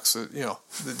rocks,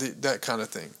 that kind of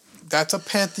thing. That's a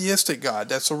pantheistic God.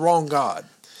 That's a wrong God.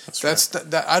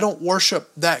 That I don't worship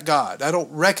that God. I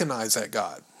don't recognize that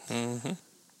God. Mm-hmm.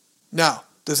 Now,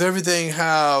 does everything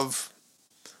have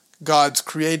God's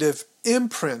creative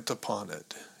imprint upon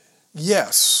it?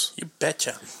 Yes. You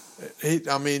betcha. He's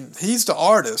the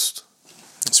artist.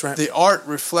 That's right. The art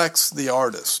reflects the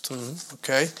artist. Mm-hmm.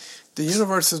 Okay? The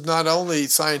universe is not only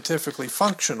scientifically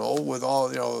functional with all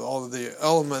of the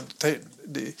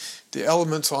the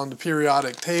elements on the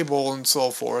periodic table and so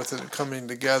forth and coming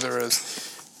together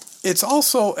it's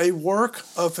also a work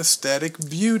of aesthetic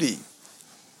beauty.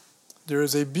 There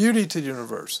is a beauty to the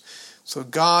universe. So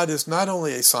God is not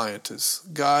only a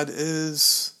scientist, God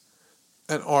is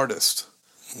an artist.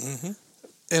 Mm-hmm.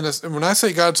 And when I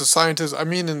say God's a scientist, I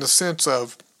mean in the sense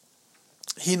of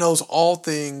he knows all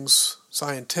things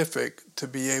scientific to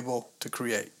be able to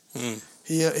create.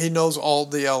 He knows all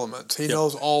the elements. He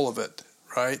knows all of it,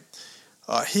 right?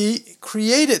 He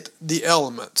created the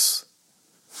elements.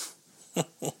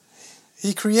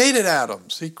 He created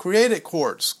atoms. He created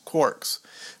quarks,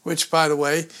 which, by the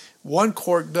way, one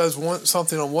quark does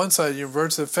something on one side of the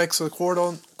universe that affects the quark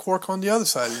on the other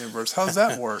side of the universe. How does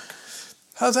that work?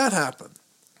 How does that happen?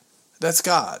 That's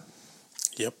God.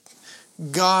 Yep.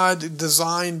 God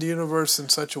designed the universe in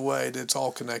such a way that it's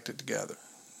all connected together.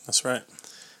 That's right.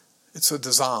 It's a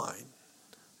design.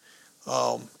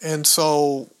 And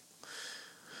so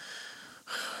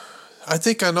I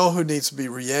think I know who needs to be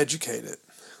re-educated.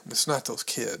 It's not those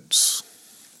kids.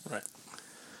 Right.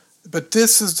 But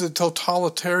this is the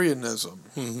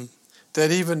totalitarianism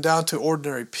that even down to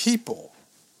ordinary people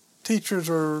teachers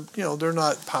are, they're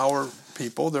not power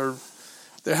people.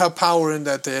 They have power in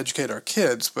that they educate our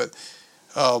kids, but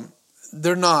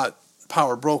they're not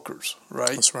power brokers, right?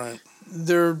 That's right.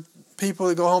 They're people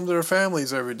that go home to their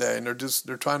families every day, and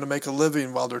they're trying to make a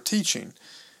living while they're teaching.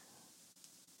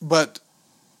 But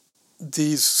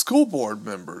these school board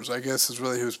members, I guess, is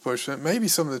really who's pushing it. Maybe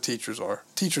some of the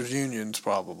teachers unions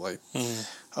probably,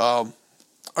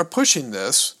 are pushing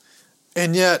this,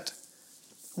 and yet,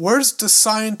 where's the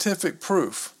scientific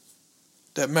proof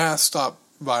that masks stop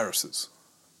viruses?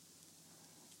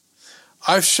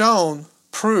 I've shown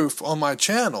proof on my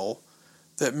channel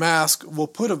that masks will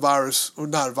put a virus, or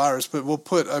not a virus, but will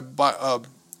put a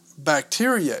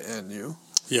bacteria in you.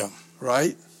 Yeah.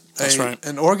 Right? That's right.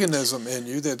 An organism in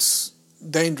you that's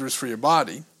dangerous for your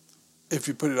body if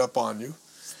you put it up on you.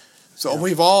 So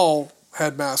we've all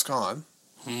had masks on.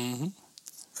 Mm-hmm.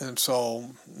 And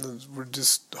so we're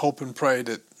just hope and pray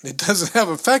that it doesn't have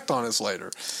effect on us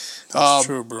later. That's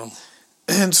true, bro.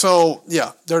 And so,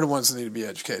 they're the ones that need to be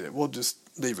educated. We'll just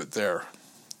leave it there.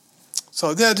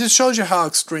 So that just shows you how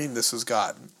extreme this has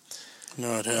gotten.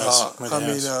 No, it has.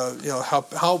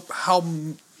 How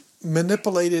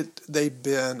manipulated they've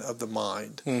been of the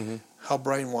mind, how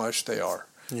brainwashed they are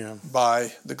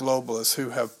by the globalists who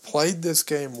have played this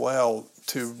game well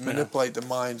to manipulate the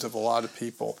minds of a lot of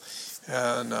people.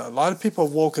 And a lot of people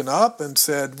have woken up and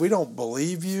said, we don't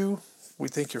believe you. We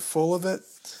think you're full of it.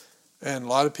 And a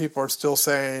lot of people are still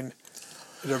saying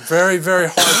they're very, very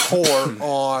hardcore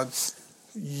on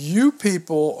you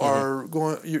people are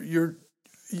going. You're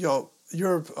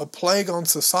a plague on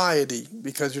society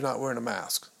because you're not wearing a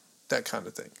mask. That kind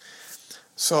of thing.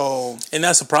 So, and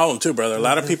that's a problem too, brother. A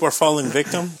lot of people are falling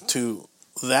victim to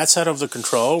that side of the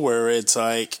control, where it's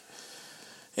like,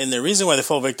 and the reason why they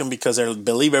fall victim because they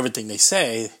believe everything they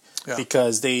say,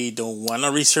 because they don't want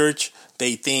to research.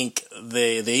 They think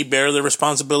they bear the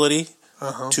responsibility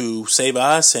to save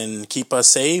us and keep us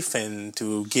safe and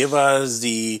to give us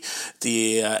the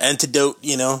antidote,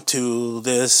 to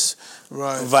this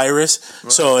virus.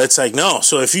 Right. So it's like, no.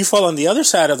 So if you fall on the other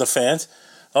side of the fence,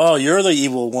 oh, you're the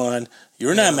evil one.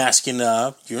 You're not masking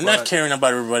up. You're not caring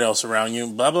about everybody else around you.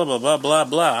 Blah, blah, blah, blah, blah,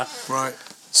 blah. Right.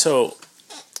 So,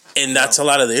 and that's a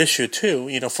lot of the issue too.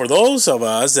 For those of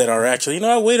us that are actually,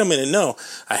 wait a minute. No,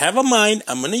 I have a mind.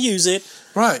 I'm going to use it.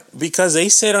 Right. Because they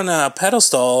sit on a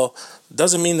pedestal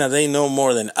doesn't mean that they know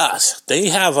more than us. They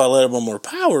have a little bit more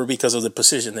power because of the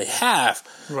position they have.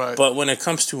 Right. But when it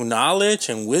comes to knowledge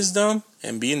and wisdom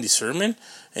and being discernment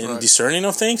and discerning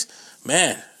of things,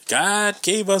 man, God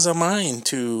gave us a mind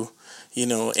to,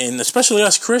 and especially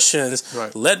us Christians,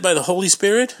 led by the Holy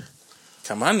Spirit.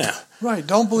 Come on now. Right.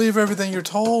 Don't believe everything you're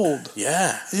told.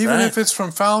 Yeah. Even if it's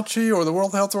from Fauci or the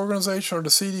World Health Organization or the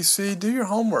CDC, do your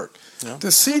homework. Yeah. The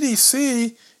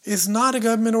CDC is not a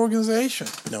government organization.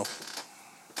 No.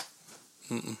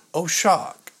 Mm-mm. Oh,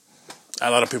 shock.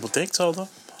 A lot of people think so, though.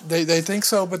 They think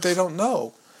so, but they don't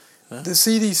know. Yeah. The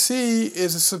CDC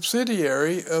is a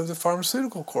subsidiary of the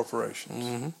pharmaceutical corporations.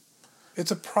 Mm-hmm.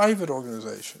 It's a private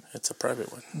organization. It's a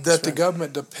private one. That the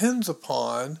government depends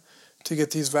upon to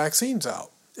get these vaccines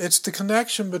out. It's the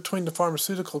connection between the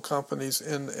pharmaceutical companies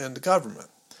and the government.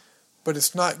 But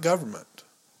it's not government.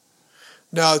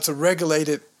 Now, it's a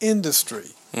regulated industry.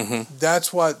 Mm-hmm.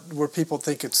 That's where people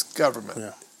think it's government.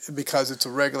 Yeah. Because it's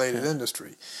a regulated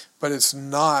industry. But it's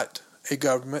not a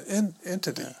government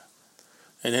entity. Yeah.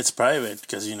 And it's private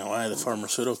because, the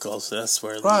pharmaceuticals, that's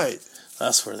where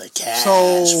the cash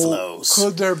flows.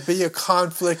 Could there be a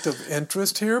conflict of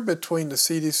interest here between the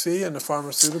CDC and the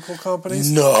pharmaceutical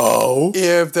companies? No.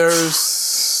 If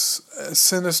there's a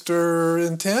sinister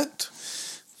intent?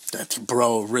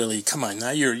 Bro, really, come on.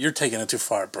 Now you're taking it too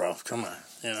far, bro. Come on.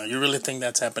 You really think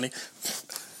that's happening?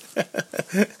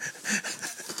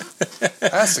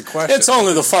 That's the question. It's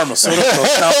only the pharmaceutical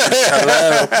companies.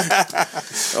 Hello.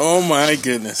 Oh, my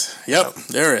goodness. Yep,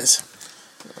 there is.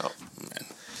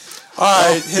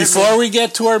 All right, before we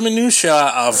get to our minutia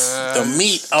of the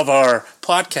meat of our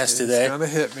podcast today, gonna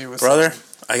hit me with brother,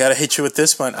 something. I gotta hit you with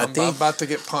this one. I'm about to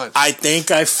get punched. I think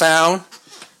I found.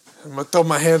 I'm gonna throw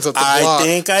my hands up the block. I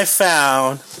think I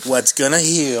found what's gonna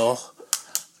heal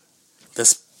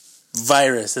this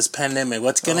virus, this pandemic.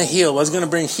 What's gonna heal? What's gonna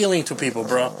bring healing to people,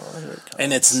 bro?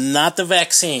 And it's not the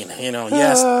vaccine.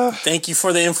 Yes. Thank you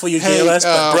for the info you gave us,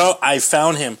 but bro, I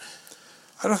found him.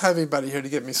 I don't have anybody here to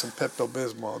get me some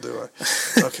Pepto-Bismol, do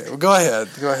I? Okay, well, go ahead.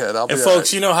 I'll be and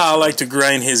folks, you know how I like to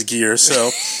grind his gear, so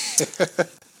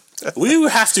we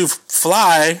have to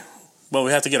fly, but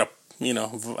we have to get a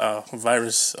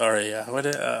virus or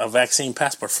a vaccine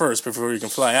passport first before we can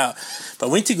fly out. But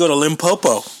we need to go to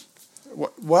Limpopo.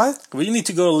 What? We need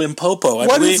to go to Limpopo.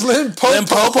 What is Limpopo?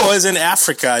 Limpopo is in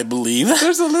Africa, I believe.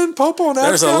 There's a Limpopo in Africa.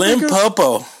 There's a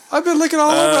Limpopo. I've been looking all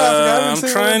over Africa.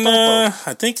 I'm trying to.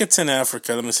 I think it's in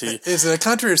Africa. Let me see. Is it a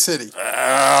country or city?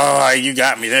 Oh, you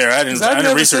got me there. I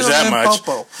didn't research that much.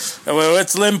 Well,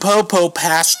 it's Limpopo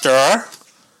Pastor.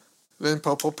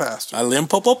 Limpopo Pastor. A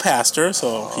Limpopo Pastor,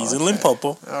 so he's in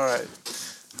Limpopo. All right.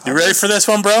 You ready for this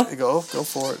one, bro? Go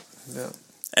for it. Yeah.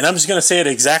 And I'm just going to say it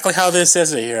exactly how this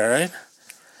says it here, all right?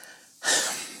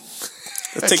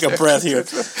 Let's take a breath here.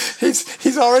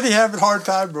 He's already having a hard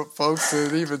time, folks,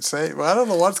 to even say it. Well, I don't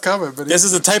know what's coming. But this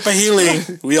is the type of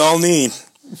healing we all need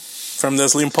from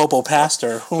this Limpopo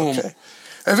pastor. Okay.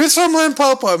 If it's from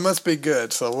Limpopo, it must be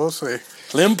good, so we'll see.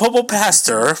 Limpopo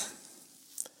pastor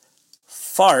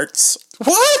farts.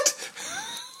 What?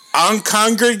 On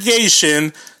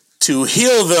congregation to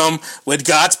heal them with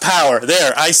God's power.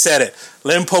 There, I said it.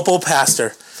 Limpopo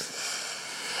pastor.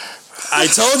 I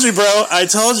told you, bro. I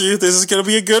told you this is going to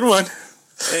be a good one.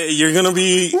 You're going to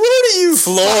be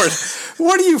floored.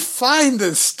 Where do you find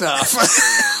this stuff?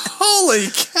 Holy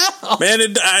cow.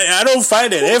 Man, I don't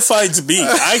find it. It finds me.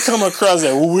 I come across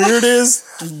the weirdest,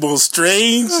 most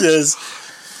strangest.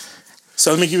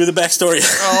 So let me give you the backstory.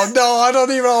 Oh, no. I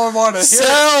don't even want to hear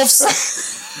it.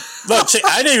 Look,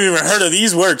 I didn't even heard of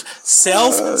these words.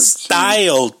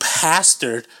 Self-styled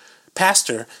pastor.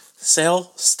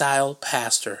 Self-styled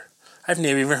pastor. I've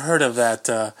never even heard of that,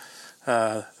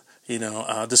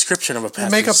 description of a pastor.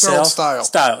 Make up their own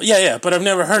style. Yeah, but I've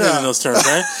never heard of it in those terms,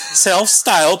 right?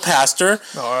 Self-styled pastor.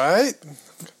 All right.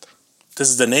 This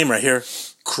is the name right here.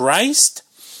 Christ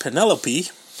Penelope.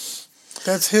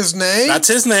 That's his name? That's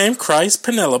his name, Christ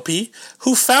Penelope,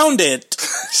 who founded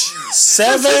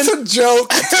seven... This is a joke.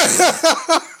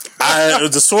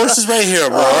 The source is right here,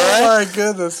 bro. Oh, my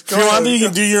goodness. If you want, you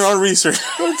can do your own research.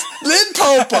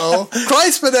 Limpopo,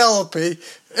 Christ Penelope,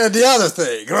 and the other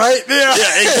thing, right? Yeah,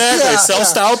 exactly. Yeah,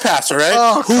 self-styled pastor, right?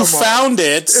 Oh, who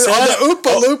founded... Are the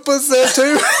Oompa Loompas there,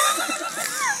 too?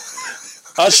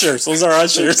 Ushers. Those are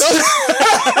ushers.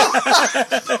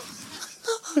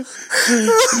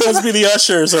 Must be the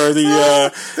ushers or the...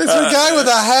 It's the guy with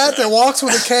a hat that walks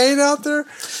with a cane out there,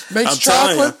 makes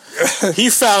chocolate. He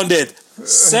founded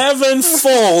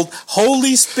sevenfold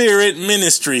Holy Spirit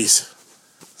Ministries.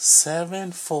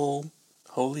 Sevenfold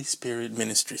Holy Spirit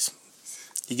Ministries.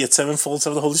 You get sevenfolds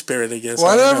of the Holy Spirit, I guess.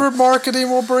 Whatever marketing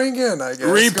will bring in, I guess.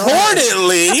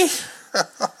 Reportedly,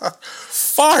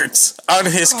 farts on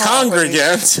his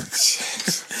congregant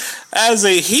as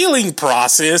a healing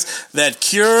process that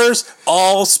cures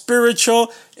all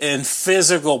spiritual and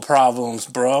physical problems,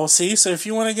 bro. See? So if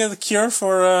you want to get a cure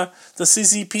for the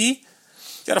CCP,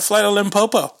 you got to fly to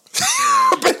Limpopo.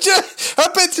 I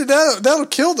bet you that'll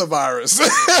kill the virus.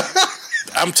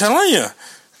 I'm telling you.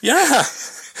 Yeah.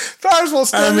 Virus will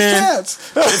stand a chance.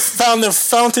 Found the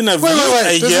fountain of youth,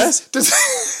 I guess.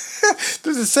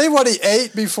 Does it say what he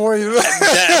ate before he...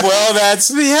 that's...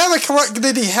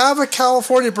 Did he have a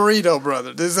California burrito,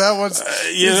 brother? Is that what's...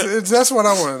 that's what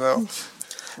I want to know.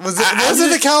 Was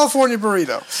it a California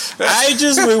burrito? I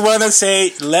just would want to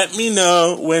say, let me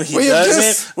know when he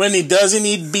doesn't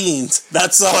eat beans.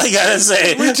 That's all I gotta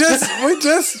say. We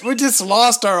just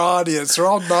lost our audience. They're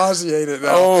all nauseated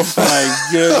now. Oh my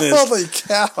goodness! Holy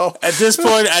cow! At this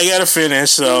point, I gotta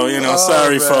finish. So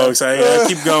sorry, man. Folks. I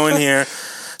gotta keep going here.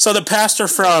 So the pastor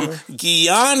from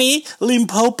Guyana,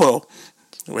 Limpopo,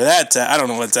 where that's at, I don't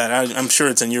know what's at. I'm sure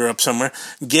it's in Europe somewhere,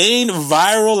 gained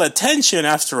viral attention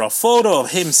after a photo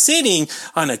of him sitting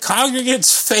on a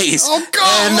congregant's face and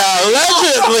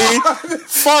allegedly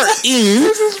farting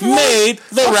made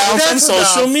the rounds on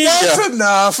social media. That's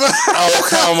enough. Oh,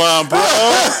 come on, bro.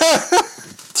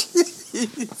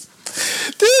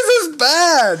 This is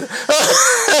bad.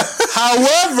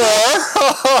 However,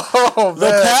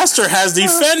 the pastor has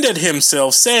defended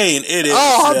himself, saying it is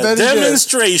a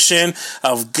demonstration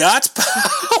of God's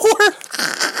power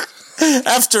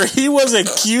after he was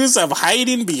accused of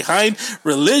hiding behind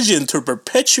religion to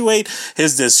perpetuate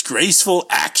his disgraceful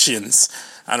actions.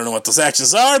 I don't know what those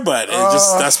actions are, but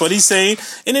that's what he's saying.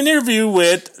 In an interview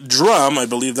with Drum, I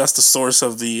believe that's the source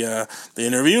of the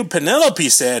interview, Penelope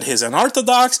said his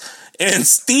unorthodox and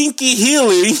stinky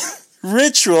healing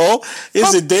ritual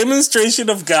is a demonstration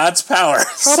of God's power.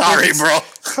 Sorry, bro.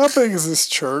 How big is this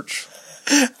church?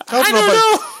 I don't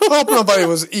know. I hope nobody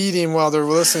was eating while they're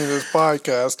listening to this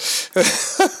podcast.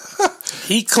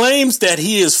 He claims that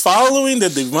he is following the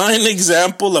divine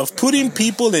example of putting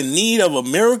people in need of a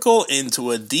miracle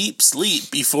into a deep sleep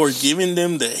before giving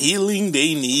them the healing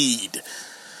they need.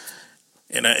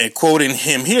 And quoting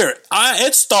him here,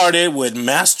 it started with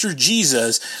Master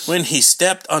Jesus when he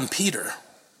stepped on Peter.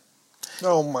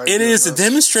 Oh my! It is a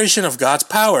demonstration of God's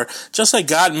power. Just like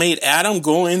God made Adam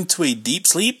go into a deep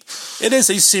sleep, it is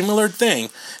a similar thing.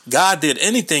 God did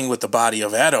anything with the body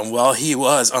of Adam while he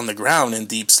was on the ground in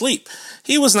deep sleep.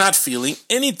 He was not feeling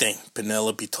anything,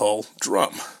 Penelope told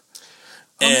Drum.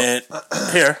 And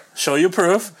here, show you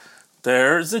proof.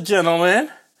 There's a gentleman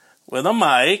with a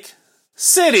mic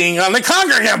sitting on the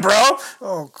congregant, bro.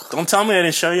 Oh, God. Don't tell me I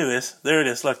didn't show you this. There it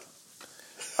is. Look.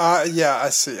 Yeah, I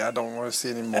see. I don't want to see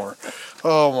anymore.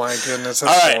 Oh my goodness, that's all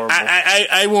right, horrible.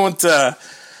 I won't.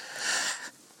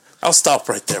 I'll stop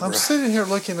right there, bro. I'm sitting here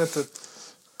looking at the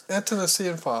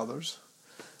Anastasia Fathers,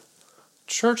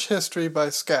 Church History by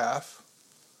Scaff,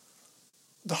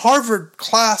 the Harvard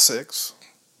Classics.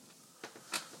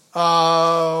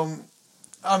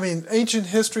 Ancient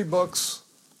history books,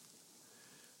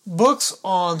 books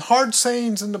on hard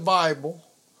sayings in the Bible.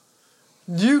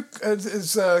 What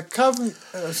is this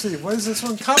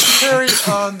one? Commentary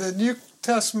on the New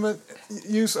Testament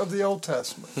use of the Old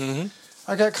Testament. Mm-hmm.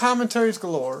 I got commentaries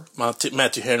galore.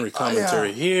 Matthew Henry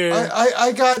commentary here.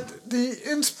 I got the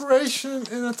inspiration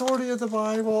and authority of the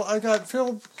Bible. I got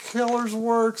Phil Keller's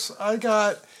works. I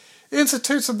got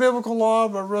Institutes of Biblical Law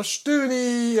by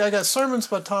Rushdoony. I got sermons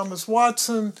by Thomas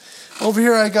Watson. Over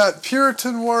here I got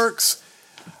Puritan works.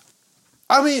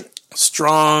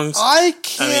 Strong's.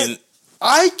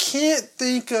 I can't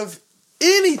think of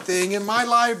anything in my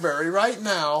library right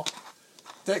now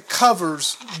that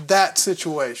covers that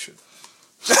situation.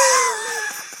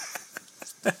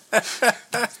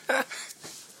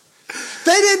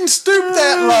 They didn't stoop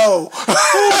that low.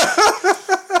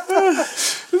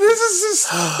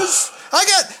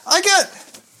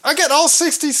 I got all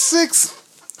 66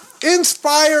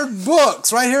 inspired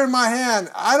books right here in my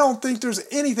hand. I don't think there's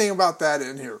anything about that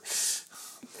in here.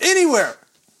 Anywhere.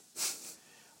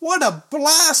 What a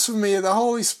blasphemy of the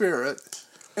Holy Spirit,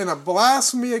 and a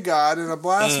blasphemy of God, and a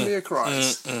blasphemy of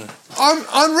Christ.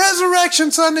 On Resurrection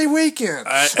Sunday weekend.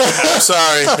 I'm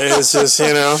sorry. It's just,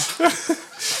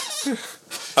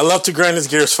 I love to grind his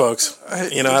gears, folks.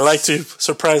 I like to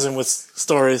surprise him with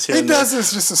stories here. He does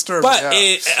this just disturbing. But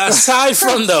aside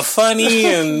from the funny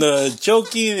and the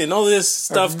jokey and all this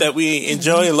stuff that we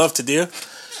enjoy and love to do,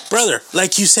 brother,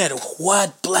 like you said,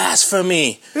 what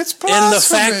blasphemy. It's blasphemy. And the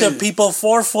fact that people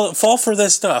fall for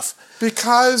this stuff.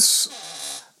 Because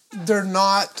they're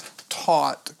not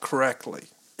taught correctly.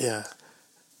 Yeah.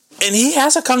 And he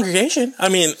has a congregation.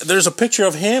 There's a picture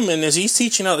of him, and as he's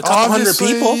teaching out a couple hundred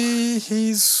people.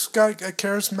 He's got a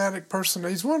charismatic person.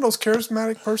 He's one of those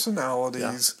charismatic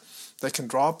personalities that can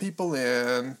draw people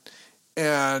in.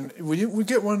 And we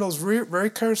get one of those very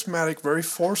charismatic, very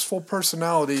forceful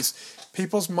personalities.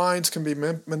 People's minds can be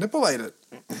manipulated,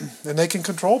 and they can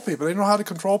control people. They know how to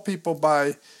control people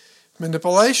by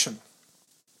manipulation.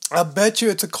 I bet you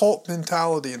it's a cult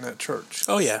mentality in that church.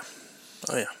 Oh, yeah.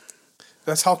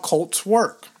 That's how cults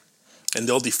work. And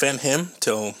they'll defend him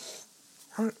till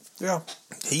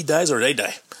he dies or they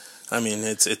die.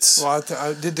 It's... Well,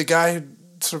 did the guy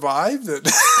survive?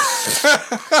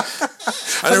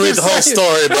 I didn't read the whole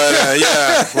story, but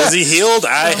was he healed?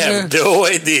 I have no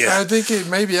idea. I think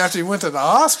maybe after he went to the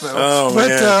hospital. Oh, but,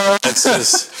 man. That's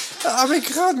just...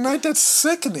 God, Mike, that's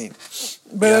sickening.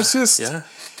 But it's just... Yeah.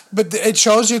 But it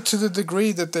shows you to the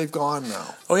degree that they've gone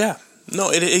now. Oh, yeah. No,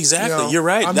 exactly. You're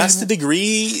right. That's the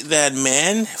degree that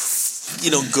man,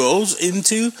 goes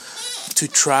into to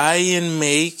try and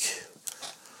make...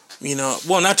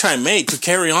 not try and make, to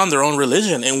carry on their own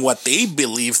religion and what they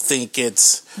think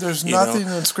it's... There's nothing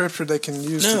in Scripture they can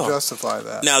use to justify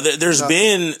that. Now, there's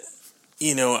been,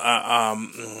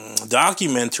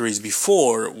 documentaries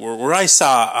before where I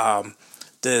saw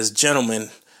this gentleman.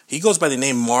 He goes by the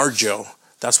name Marjo.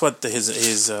 That's what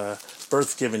his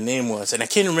birth-given name was. And I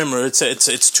can't remember.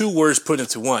 It's two words put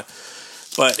into one.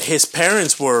 But his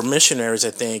parents were missionaries,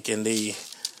 I think, and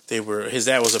his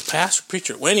dad was a pastor,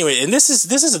 preacher. Well, anyway, and this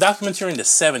is a documentary in the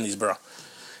 70s, bro.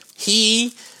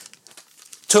 He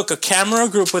took a camera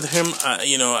group with him,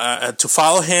 to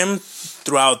follow him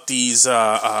throughout these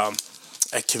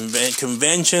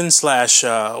conventions /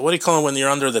 what do you call it when you're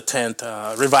under the tent?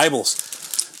 Revivals.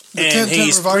 And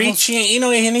he's preaching,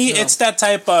 and it's that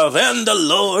type of, and the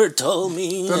Lord told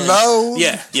me. The Lord.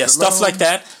 Yeah, stuff like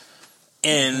that.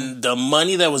 And the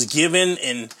money that was given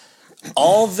and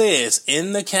all this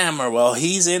in the camera while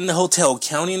he's in the hotel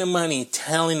counting the money,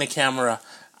 telling the camera,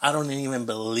 I don't even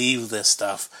believe this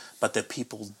stuff, but the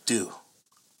people do.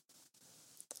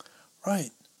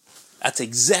 Right. That's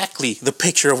exactly the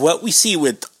picture of what we see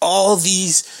with all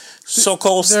these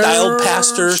so-called styled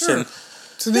pastors. Sure. And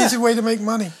it's an easy way to make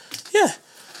money. Yeah.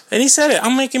 And he said it.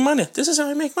 I'm making money. This is how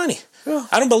I make money. Yeah.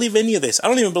 I don't believe any of this. I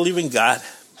don't even believe in God.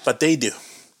 but they do.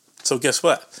 So guess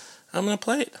what? I'm going to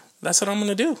play it. That's what I'm going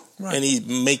to do. Right. And he's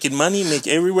making money,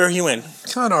 everywhere he went.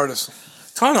 Con artist.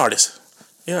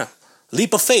 Yeah.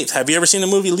 Leap of Faith. Have you ever seen the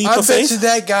movie Leap I of bet Faith? you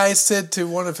that guy said to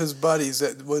one of his buddies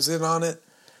that was in on it,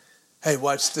 "Hey,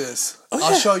 watch this.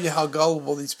 I'll show you how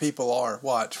gullible these people are.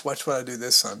 Watch what I do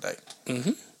this Sunday."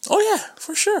 Mm-hmm. Oh, yeah,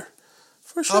 for sure.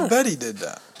 I bet he did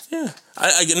that. Yeah.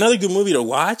 Another good movie to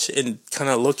watch and kind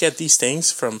of look at these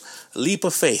things from Leap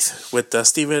of Faith with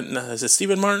Stephen, is it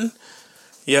Stephen Martin?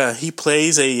 Yeah, he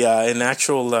plays an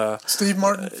actual... Steve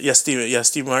Martin?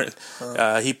 Steve Martin.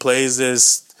 He plays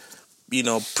this,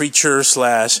 preacher /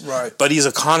 right. But he's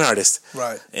a con artist.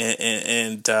 Right.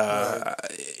 And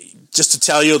just to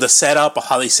tell you the setup of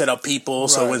how they set up people,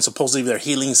 so when supposedly they're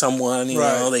healing someone, you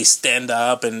know, they stand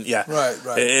up and Right.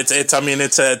 It's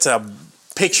a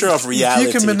picture of reality.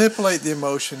 If you can manipulate the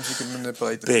emotions, you can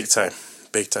manipulate the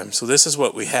big time. So this is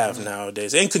what we have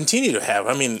nowadays, and continue to have.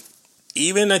 I mean,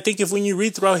 even I think when you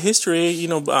read throughout history,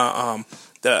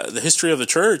 the history of the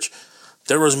church,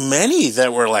 there was many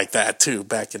that were like that too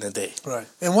back in the day. Right.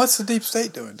 And what's the deep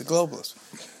state doing? The globalists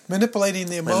manipulating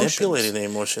the emotions.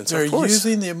 They're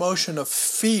using the emotion of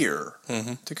fear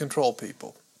to control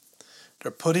people.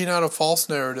 They're putting out a false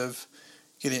narrative,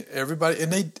 getting everybody,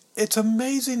 and it's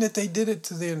amazing that they did it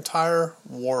to the entire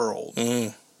world.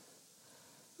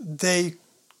 They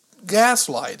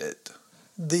gaslighted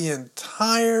the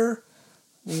entire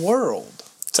world.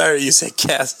 Sorry, you said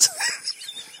cast.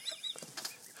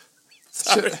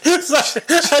 Sorry.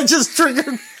 I just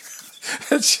triggered.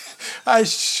 I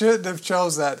shouldn't have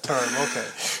chose that term. Okay.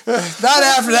 Not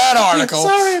after that article.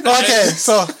 Sorry. Okay,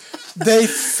 so they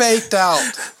faked out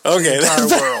the entire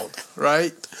world,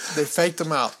 right? They faked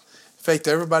them out. Faked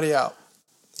everybody out.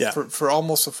 Yeah. For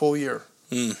almost a full year.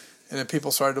 And then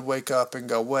people started to wake up and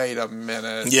go, wait a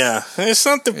minute. Yeah. There's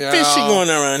something fishy going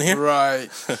around here. Right.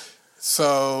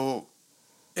 So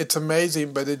it's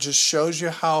amazing, but it just shows you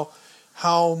how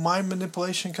mind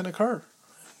manipulation can occur.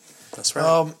 That's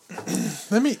right.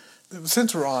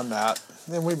 Since we're on that,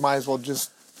 then we might as well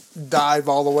just dive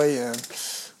all the way in.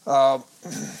 I'll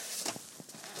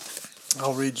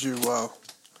read you a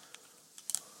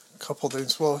couple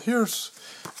things. Well,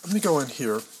 let me go in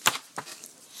here.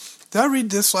 Did I read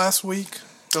this last week?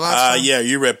 The last time? Yeah,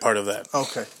 you read part of that.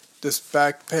 Okay. This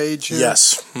back page here?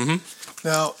 Yes. Mm-hmm.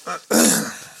 Now,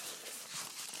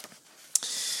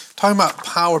 talking about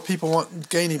power, people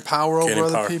gaining power over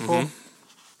other people.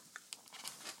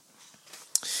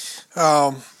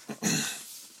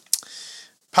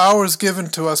 Power is given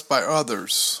to us by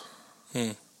others.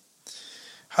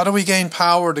 How do we gain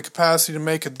power, the capacity to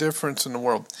make a difference in the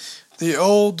world? The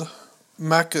old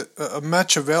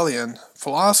Machiavellian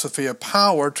philosophy of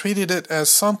power treated it as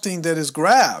something that is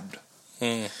grabbed.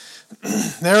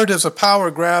 Narratives of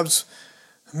power grabs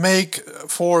make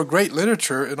for great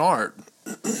literature and art.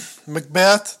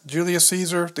 Macbeth, Julius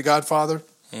Caesar, The Godfather,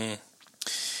 and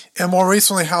more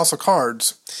recently House of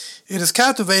Cards. It is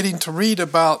captivating to read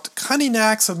about cunning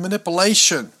acts of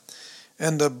manipulation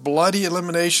and the bloody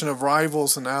elimination of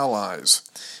rivals and allies.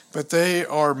 But they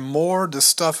are more the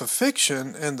stuff of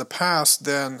fiction in the past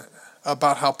than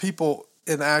about how people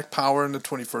enact power in the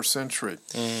 21st century.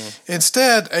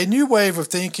 Instead, a new wave of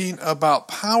thinking about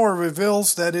power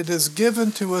reveals that it is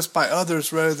given to us by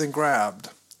others rather than grabbed.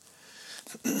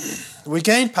 We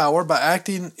gain power by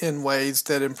acting in ways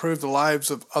that improve the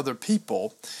lives of other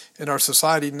people in our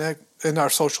society, in our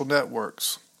social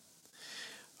networks.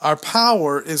 Our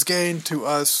power is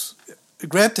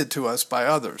granted to us by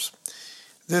others.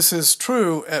 This is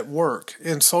true at work,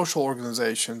 in social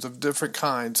organizations of different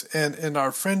kinds, and in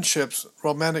our friendships,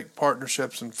 romantic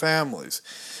partnerships, and families.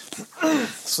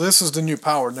 So this is the new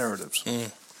power narratives.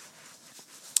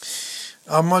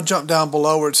 I'm going to jump down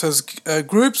below where it says,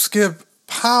 groups give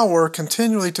power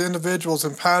continually to individuals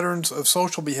in patterns of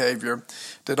social behavior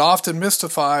that often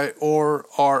mystify or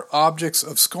are objects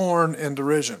of scorn and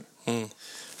derision.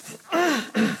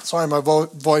 Sorry, my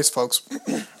voice, folks.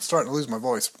 Starting to lose my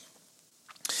voice.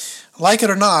 Like it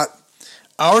or not,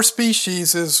 our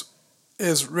species is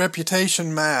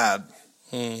reputation mad.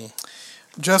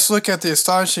 Just look at the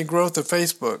astonishing growth of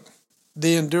Facebook,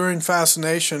 the enduring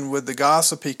fascination with the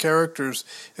gossipy characters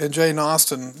in Jane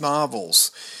Austen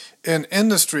novels, and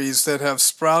industries that have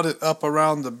sprouted up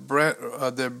around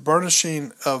the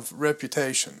burnishing of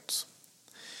reputations.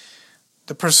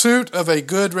 The pursuit of a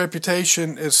good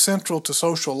reputation is central to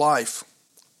social life.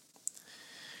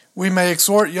 We may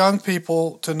exhort young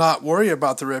people to not worry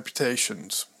about their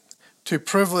reputations, to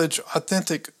privilege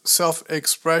authentic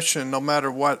self-expression no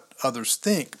matter what others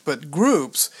think, but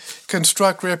groups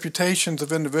construct reputations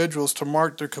of individuals to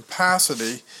mark their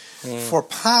capacity for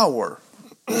power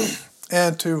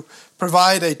and to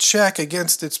provide a check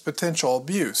against its potential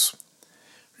abuse.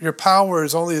 Your power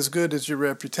is only as good as your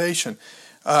reputation.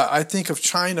 I think of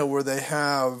China, where they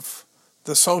have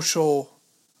the social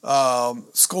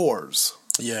scores.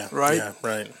 Yeah. Right? Yeah,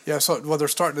 right. Yeah, so they're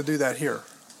starting to do that here.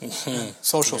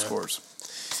 Social Yeah. scores.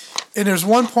 And there's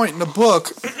one point in the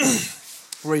book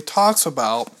where he talks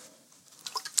about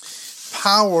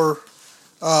power.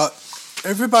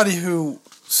 Everybody who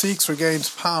seeks or gains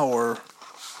power,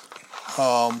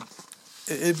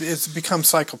 it becomes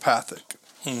psychopathic.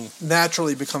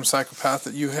 Naturally becomes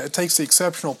psychopathic. It takes the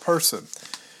exceptional person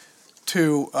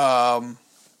to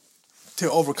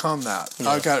overcome that. Yeah.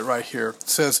 I got it right here. It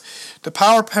says, the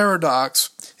power paradox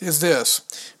is this.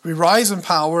 We rise in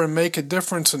power and make a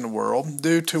difference in the world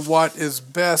due to what is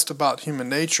best about human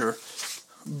nature,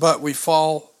 but we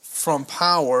fall from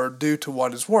power due to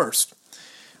what is worst.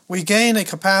 We gain a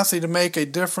capacity to make a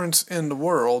difference in the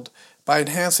world by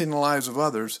enhancing the lives of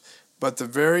others, but the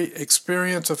very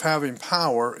experience of having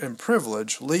power and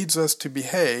privilege leads us to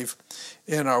behave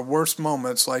in our worst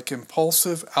moments like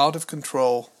impulsive,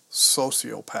 out-of-control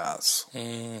sociopaths.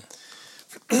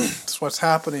 That's what's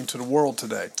happening to the world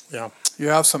today. Yeah. You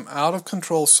have some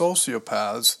out-of-control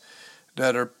sociopaths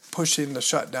that are pushing the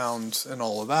shutdowns and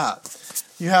all of that.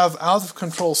 You have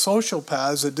out-of-control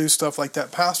sociopaths that do stuff like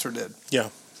that pastor did. Yeah.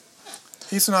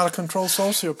 He's an out-of-control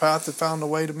sociopath that found a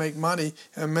way to make money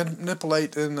and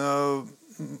manipulate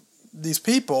these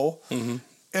people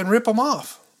and rip them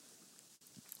off.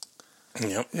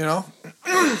 Yep. You know,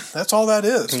 that's all that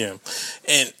is. Yeah.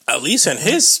 And at least in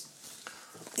his,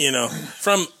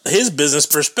 from his business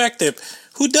perspective,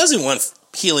 who doesn't want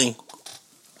healing?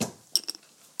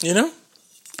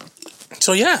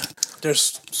 So, yeah.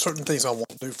 There's certain things I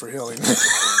won't do for healing.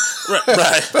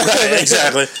 Right,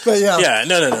 exactly. But yeah. Yeah,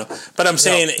 no. But I'm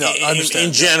saying,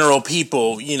 in general,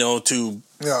 people, to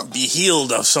be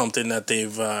healed of something that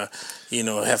they've,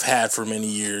 have had for many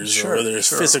years, Sure, whether it's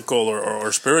physical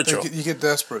or spiritual. You get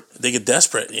desperate. They get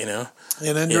desperate, And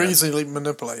then you're easily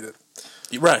manipulated.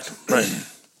 Right.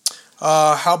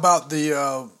 How about the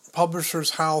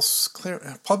Publishers Clearinghouse?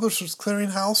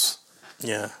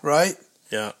 Yeah. Right?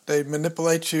 Yeah. They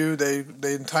manipulate you. They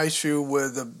entice you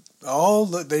with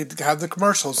they have the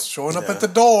commercials showing up at the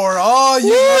door. Oh,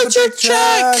 you got a big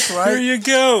check, right? Here you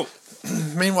go.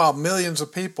 Meanwhile, millions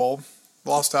of people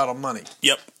lost out on money.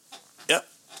 Yep.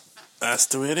 That's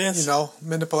the way it is.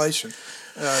 Manipulation.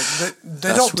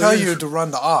 They don't tell you to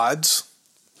run the odds.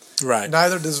 Right.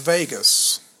 Neither does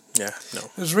Vegas. Yeah,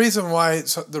 no. There's a reason why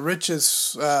the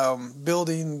richest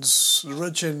buildings,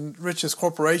 the richest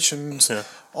corporations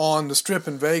on the Strip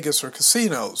in Vegas are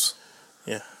casinos.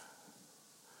 Yeah.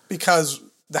 Because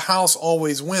the house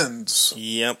always wins.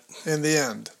 Yep. In the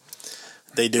end.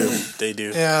 They do.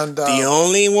 And the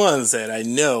only ones that I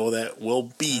know that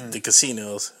will beat the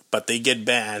casinos, but they get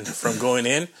banned from going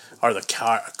in, are the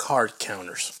card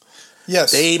counters.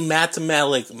 Yes. They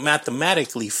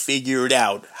mathematically figured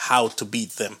out how to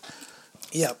beat them.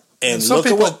 Yep. And look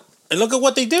at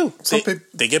what they do.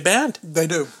 They get banned. They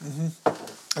do.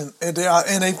 Mm-hmm.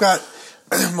 And they've got.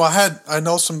 Well, I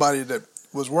know somebody that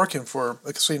was working for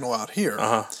a casino out here.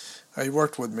 He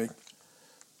worked with me.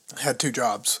 Had 2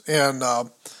 jobs, and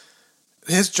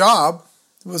his job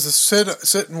was to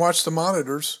sit and watch the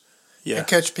monitors and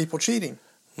catch people cheating.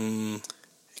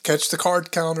 Catch the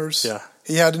card counters. Yeah.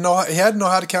 He had to know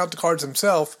how to count the cards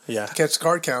himself. Yeah. To catch the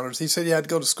card counters. He said he had to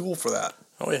go to school for that.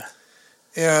 Oh yeah.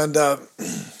 And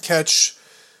catch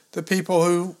the people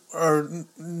who are in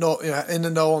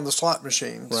the know on the slot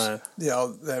machines. Right.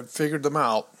 That figured them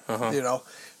out.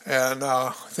 And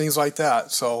things like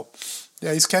that. So.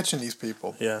 Yeah, he's catching these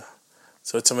people. Yeah.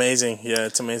 So it's amazing. Yeah,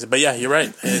 it's amazing. But yeah, you're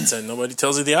right. It's nobody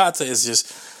tells you the odds. It's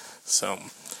just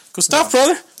good stuff,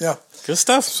 brother. Yeah. Good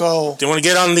stuff. So do you want to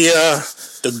get on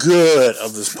the good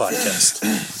of this podcast?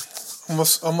 I'm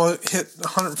gonna hit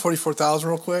 144,000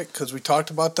 real quick because we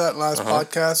talked about that last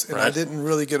podcast, and I didn't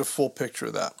really get a full picture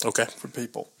of that. Okay. For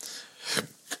people,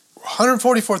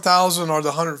 144,000 are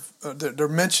the 100. They're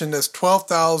mentioned as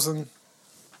 12,000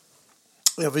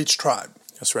 of each tribe.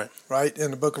 That's right. Right, in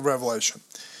the book of Revelation.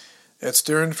 It's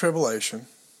during the tribulation,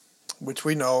 which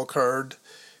we know occurred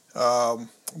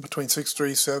between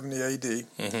 63 70 AD,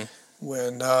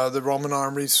 when the Roman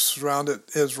armies surrounded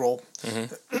Israel.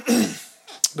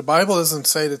 The Bible doesn't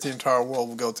say that the entire world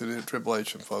will go through the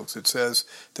tribulation, folks. It says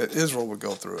that Israel would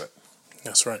go through it.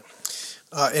 That's right.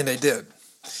 And they did.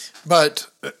 But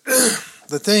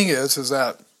the thing is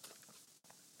that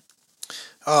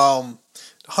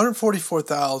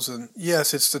 144,000,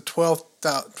 yes, it's the 12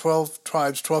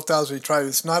 tribes, 12,000 tribes.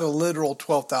 It's not a literal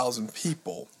 12,000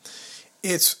 people.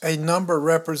 It's a number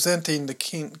representing the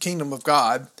kingdom of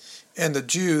God and the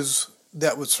Jews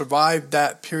that would survive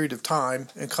that period of time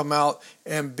and come out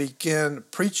and begin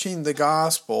preaching the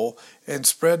gospel and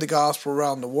spread the gospel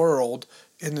around the world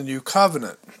in the new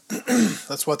covenant.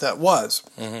 That's what that was.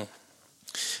 Mm-hmm.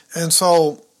 And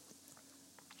so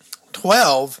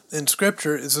 12 in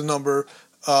Scripture is a number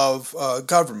of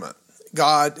government.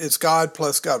 It's God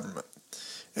plus government.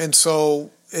 And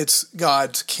so it's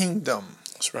God's kingdom.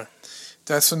 That's right.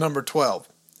 That's the number 12.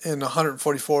 And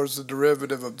 144 is the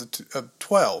derivative of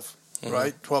 12, mm-hmm.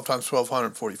 right? 12 times 12,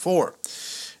 144.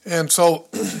 And so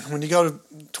when you go to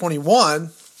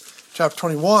 21, chapter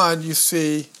 21, you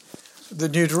see the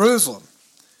New Jerusalem.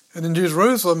 And the New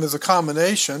Jerusalem is a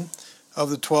combination of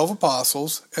the 12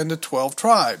 apostles and the 12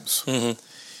 tribes. Mm-hmm.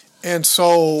 And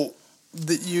so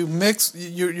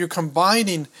you're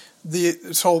combining the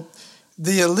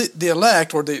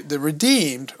elect or the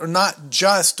redeemed are not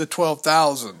just the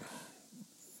 12,000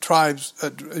 tribes,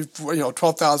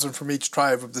 12,000 from each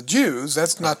tribe of the Jews.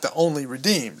 That's not the only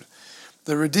redeemed.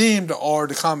 The redeemed are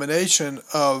the combination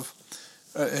of,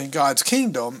 in God's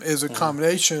kingdom, is a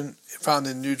combination found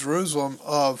in New Jerusalem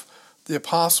of the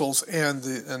apostles and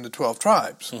the 12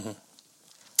 tribes. Mm-hmm.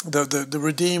 The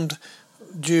redeemed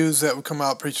Jews that would come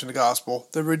out preaching the gospel,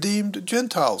 the redeemed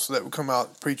Gentiles that would come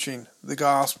out preaching the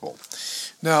gospel.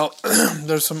 Now,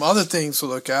 there's some other things to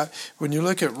look at. When you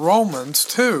look at Romans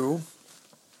 2,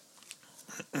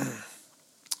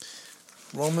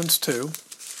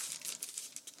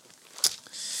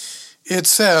 it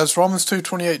says, Romans 2,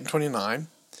 28 and 29,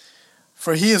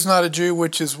 "For he is not a Jew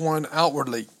which is one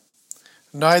outwardly,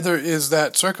 neither is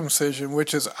that circumcision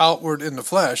which is outward in the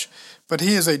flesh, but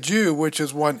he is a Jew which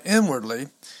is one inwardly,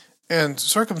 and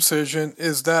circumcision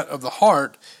is that of the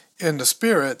heart in the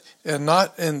spirit, and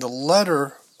not in the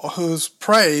letter, whose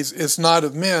praise is not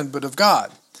of men but of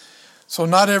God." So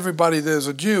not everybody that is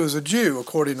a Jew,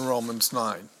 according to Romans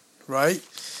 9, right?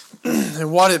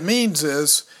 And what it means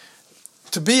is,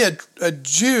 to be a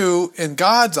Jew in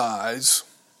God's eyes,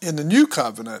 in the new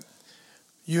covenant,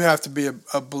 you have to be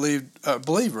a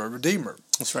believer, a redeemer.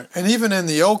 That's right. And even in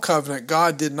the old covenant,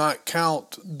 God did not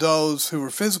count those who were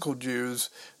physical Jews,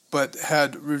 but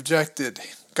had rejected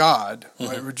God,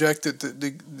 mm-hmm. right? Rejected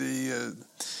the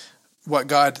what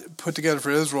God put together for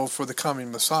Israel for the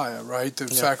coming Messiah, right? The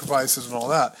sacrifices and all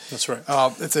that. That's right.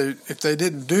 If they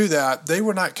didn't do that, they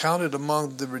were not counted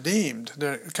among the redeemed.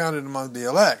 They're counted among the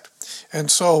elect. And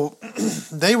so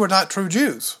they were not true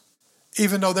Jews,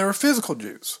 even though they were physical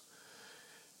Jews.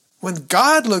 When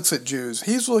God looks at Jews,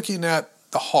 he's looking at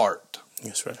the heart.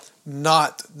 That's right.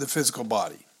 Not the physical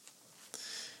body.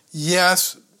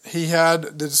 Yes, he had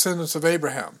the descendants of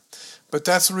Abraham. But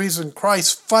that's the reason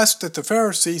Christ fussed at the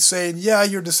Pharisees, saying, yeah,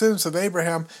 you're descendants of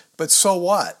Abraham, but so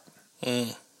what?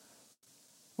 Mm.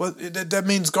 Well, that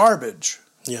means garbage.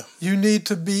 Yeah. You need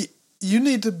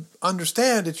to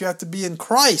understand that you have to be in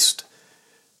Christ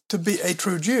to be a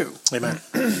true Jew. Amen.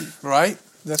 Right?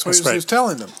 That's what he was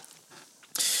telling them.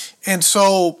 And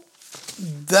so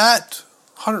that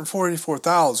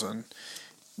 144,000,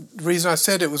 the reason I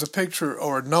said it was a picture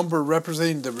or a number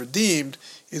representing the redeemed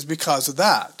is because of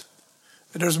that.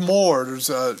 And there's more. There's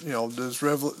there's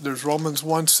Romans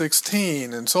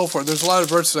 1:16 and so forth. There's a lot of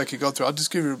verses I could go through. I'll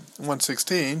just give you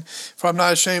 1:16. "For I'm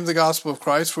not ashamed of the gospel of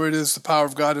Christ, for it is the power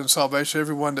of God and salvation to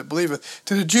everyone that believeth,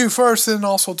 to the Jew first, and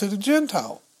also to the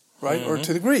Gentile," right, mm-hmm. or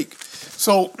to the Greek.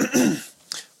 So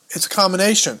it's a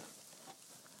combination.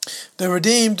 The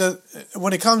redeemed,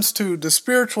 when it comes to the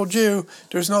spiritual Jew,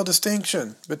 there's no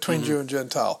distinction between mm-hmm. Jew and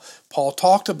Gentile. Paul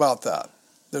talked about that.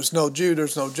 There's no Jew,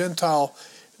 there's no Gentile.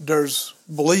 There's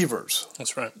believers.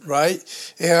 That's right. Right?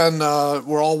 And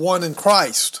we're all one in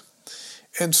Christ.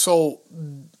 And so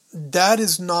that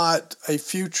is not a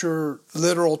future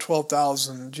literal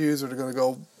 12,000 Jews that are going to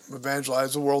go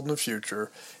evangelize the world in the future.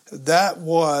 That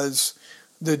was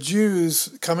the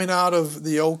Jews coming out of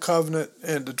the Old Covenant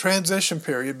and the transition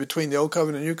period between the Old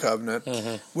Covenant and New Covenant,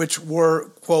 mm-hmm. which were,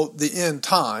 quote, the end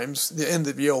times, the end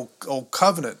of the Old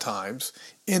Covenant times,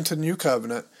 into New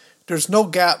Covenant. There's no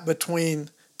gap between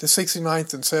the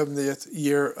 69th and 70th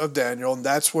year of Daniel, and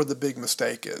that's where the big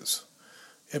mistake is,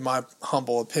 in my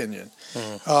humble opinion.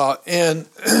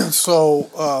 Mm-hmm.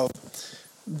 So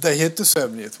they hit the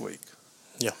 70th week.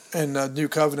 Yeah. And the New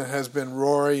Covenant has been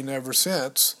roaring ever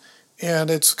since. And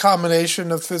it's a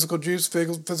combination of physical Jews,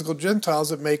 physical Gentiles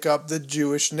that make up the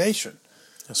Jewish nation.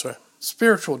 That's right.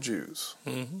 Spiritual Jews.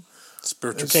 Mm-hmm.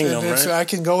 Spiritual kingdom, right? I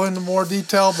can go into more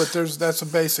detail, but that's a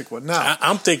basic one. Now,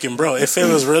 I'm thinking, bro, if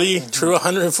it was really true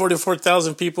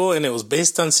 144,000 people and it was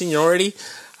based on seniority,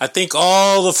 I think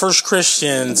all the first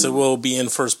Christians will be in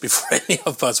first before any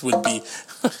of us would be.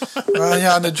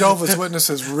 And the Jehovah's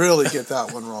Witnesses really get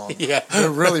that one wrong. Yeah.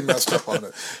 They're really messed up on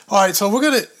it. All right, so we're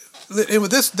going to end with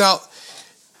this. Now,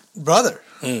 brother,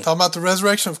 talking about the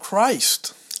resurrection of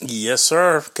Christ. Yes,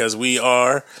 sir, because we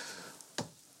are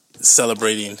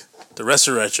celebrating the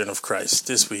resurrection of Christ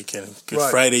this weekend.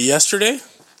 Good Friday yesterday,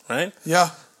 right? Yeah.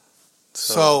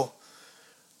 So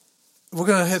we're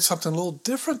going to hit something a little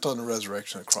different on the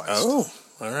resurrection of Christ. Oh,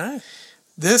 all right.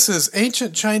 This is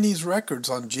ancient Chinese records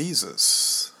on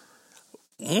Jesus.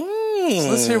 So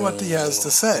let's hear what he has to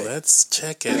say. Let's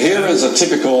check it. Here is a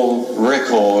typical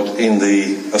record in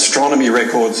the astronomy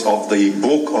records of the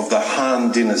Book of the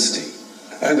Han Dynasty.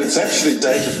 And it's actually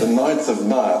dated the 9th of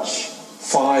March,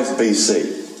 5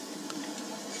 BC.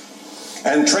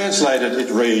 And translated,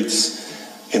 it reads,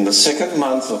 in the second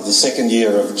month of the second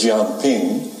year of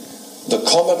Jianping, the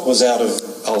comet was out of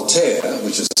Altair,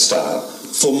 which is a star,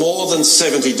 for more than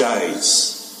 70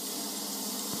 days.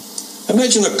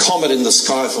 Imagine a comet in the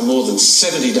sky for more than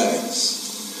 70 days.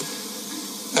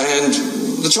 And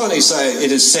the Chinese say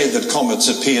it is said that comets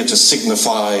appear to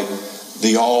signify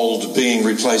the old being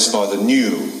replaced by the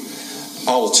new.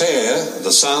 Altair,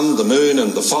 the sun, the moon,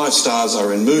 and the 5 stars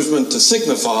are in movement to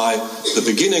signify the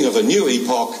beginning of a new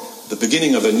epoch, the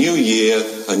beginning of a new year,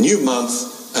 a new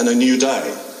month, and a new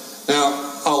day.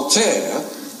 Now, Altair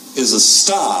is a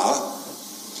star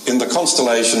in the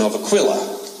constellation of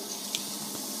Aquila.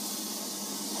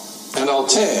 And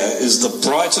Altair is the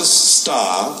brightest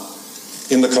star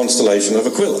in the constellation of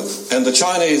Aquila. And the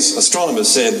Chinese astronomers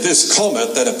said this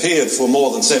comet that appeared for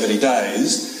more than 70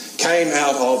 days came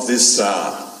out of this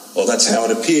star, or that's how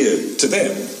it appeared to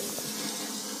them.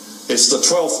 It's the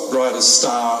 12th brightest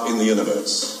star in the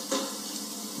universe.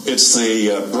 It's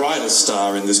the brightest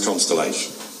star in this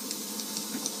constellation.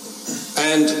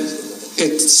 And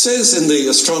it says in the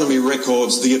astronomy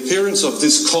records the appearance of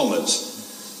this comet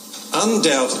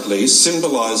undoubtedly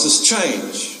symbolizes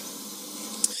change.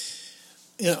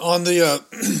 Yeah, on the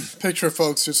picture,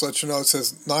 folks, just to let you know, it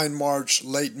says 9 March,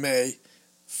 late May,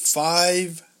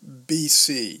 5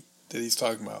 BC that he's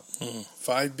talking about.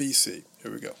 5 BC.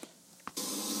 Here we go.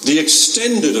 The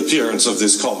extended appearance of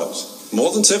this comet,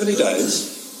 more than 70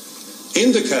 days,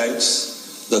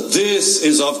 indicates that this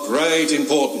is of great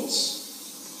importance.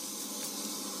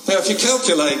 Now, if you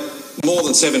calculate more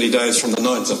than 70 days from the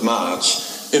 9th of March,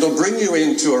 it'll bring you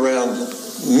into around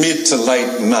mid to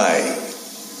late May.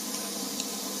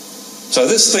 So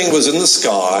this thing was in the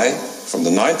sky from the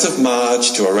 9th of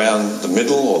March to around the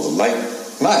middle or the late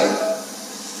May,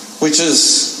 which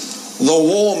is the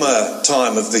warmer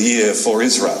time of the year for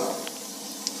Israel.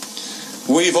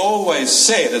 We've always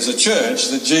said as a church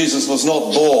that Jesus was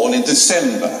not born in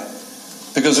December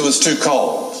because it was too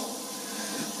cold.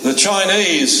 The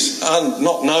Chinese,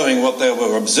 not knowing what they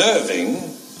were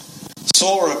observing,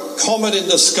 saw a comet in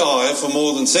the sky for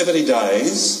more than 70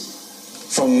 days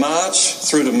from March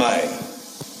through to May.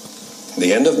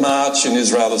 The end of March in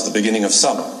Israel is the beginning of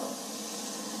summer,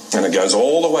 and it goes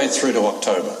all the way through to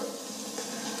October.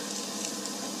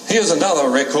 Here's another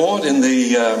record in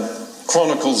the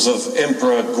Chronicles of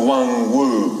Emperor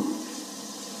Guangwu.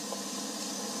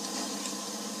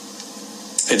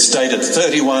 It's dated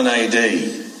 31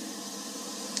 AD.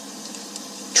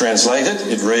 Translated,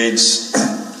 it reads,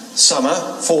 summer,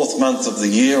 4th month of the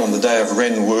year on the day of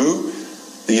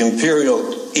Renwu. The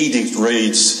imperial edict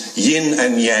reads, yin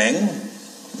and yang,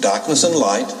 darkness and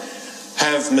light,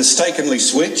 have mistakenly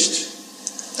switched,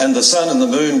 and the sun and the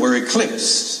moon were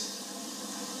eclipsed.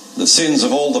 The sins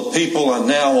of all the people are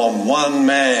now on one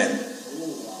man.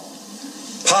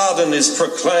 Pardon is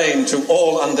proclaimed to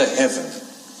all under heaven.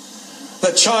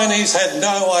 The Chinese had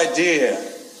no idea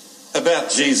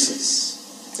about Jesus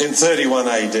in 31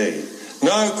 AD.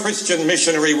 No Christian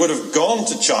missionary would have gone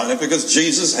to China because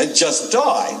Jesus had just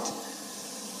died.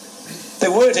 There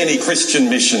weren't any Christian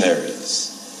missionaries.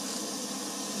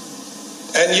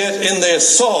 And yet in their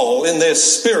soul, in their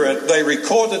spirit, they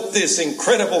recorded this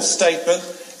incredible statement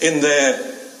in their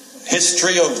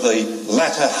history of the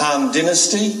latter Han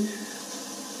Dynasty.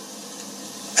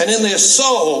 And in their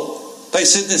soul, they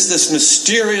said there's this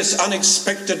mysterious,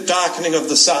 unexpected darkening of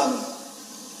the sun.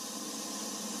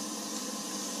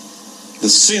 The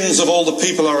sins of all the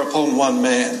people are upon one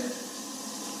man,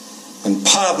 and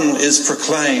pardon is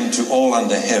proclaimed to all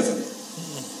under heaven.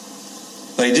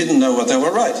 They didn't know what they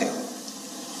were writing.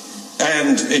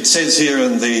 And it says here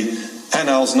in the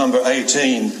Annals number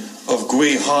 18 of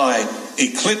Gui Hai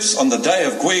eclipse on the day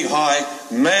of Gui Hai,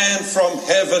 man from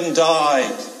heaven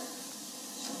died.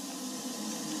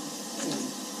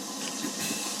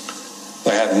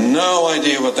 They had no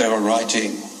idea what they were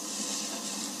writing.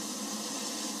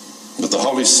 But the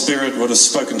Holy Spirit would have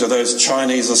spoken to those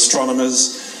Chinese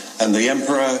astronomers and the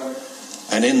emperor,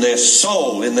 and in their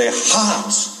soul, in their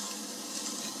heart,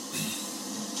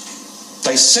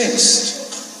 they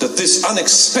sensed that this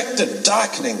unexpected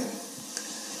darkening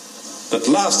that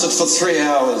lasted for 3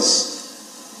 hours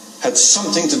had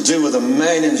something to do with a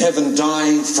man in heaven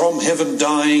dying, from heaven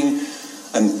dying,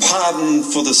 and pardon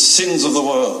for the sins of the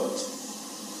world.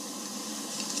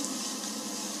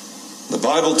 The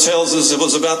Bible tells us it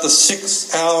was about the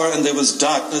 6th hour and there was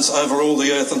darkness over all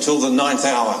the earth until the 9th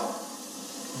hour.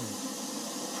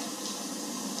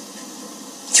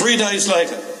 3 days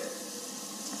later,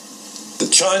 the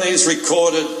Chinese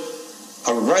recorded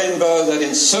a rainbow that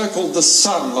encircled the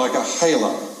sun like a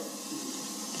halo.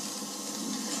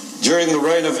 During the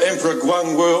reign of Emperor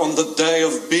Guangwu on the day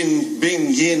of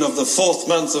Bin Yin of the 4th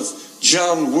month of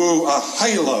Jian Wu, a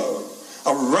halo,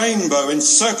 a rainbow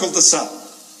encircled the sun.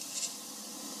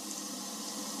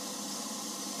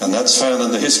 And that's found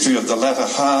in the history of the latter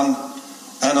Han,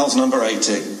 Annals number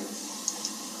 18.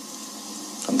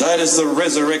 And that is the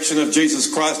resurrection of Jesus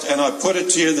Christ. And I put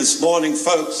it to you this morning,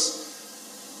 folks,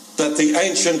 that the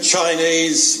ancient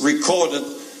Chinese recorded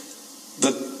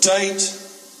the date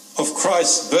of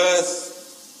Christ's birth,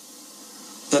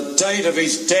 the date of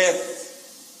his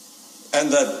death, and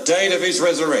the date of his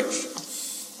resurrection.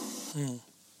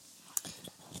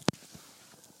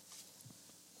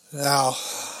 Now,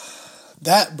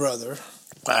 that brother.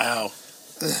 Wow.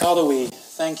 Father, we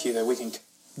thank you that we can...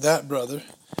 That brother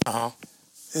Uh-huh.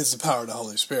 is the power of the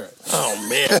Holy Spirit. Oh,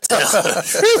 man.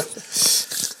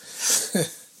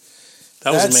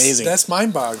 That was amazing. That's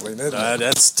mind-boggling, isn't it?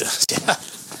 That's just, yeah.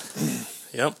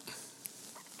 Yep.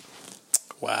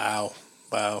 Wow.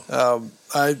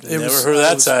 I've Never heard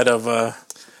that side of...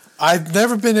 I've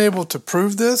never been able to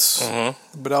prove this, Uh-huh.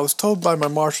 but I was told by my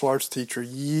martial arts teacher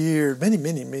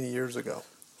many years ago,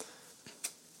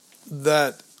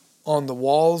 that on the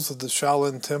walls of the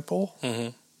Shaolin Temple,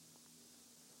 Mhm.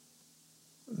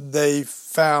 they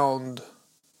found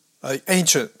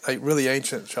really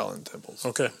ancient Shaolin temples.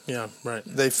 Okay, yeah, right.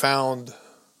 They found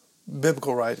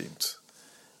biblical writings.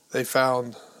 They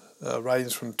found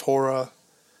writings from Torah,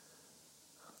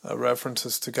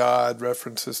 references to God,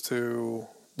 references to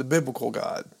the biblical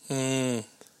God. Mm.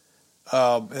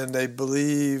 And they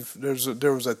believe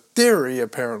there was a theory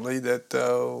apparently that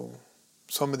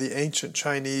some of the ancient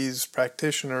Chinese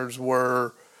practitioners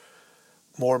were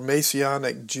more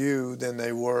Messianic Jew than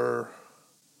they were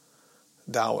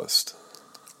Taoist.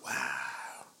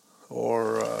 Wow.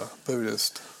 Or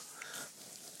Buddhist.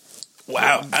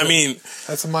 Wow. I mean,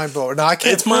 that's a mind blower. Now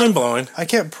it's mind blowing. I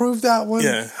can't prove that one.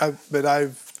 Yeah. But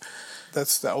I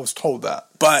was told that.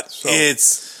 But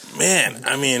it's, man,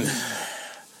 I mean,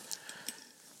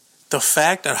 the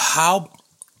fact of how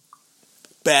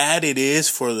bad it is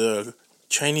for the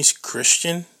Chinese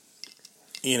Christian,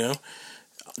 you know,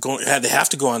 they have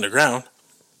to go underground.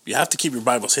 You have to keep your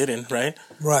Bibles hidden, right?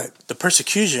 Right. The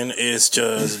persecution is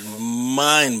just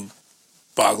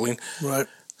mind-boggling. Right.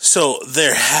 So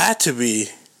there had to be,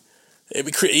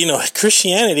 you know,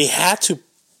 Christianity had to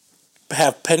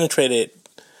have penetrated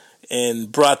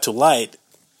and brought to light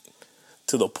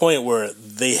to the point where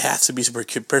they have to be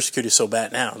persecuted so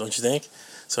bad now, don't you think?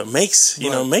 So it makes,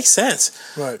 makes sense.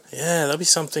 Right. Yeah, that'll be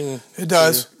something. It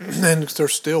does. And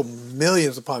there's still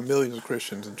millions upon millions of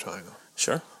Christians in China.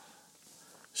 Sure.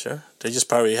 They just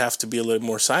probably have to be a little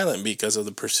more silent because of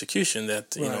the persecution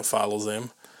that, follows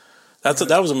them.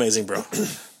 That was amazing, bro.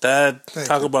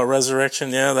 Talk about resurrection.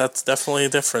 Yeah, that's definitely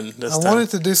different this time. I wanted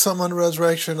to do something on the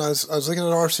resurrection. I was looking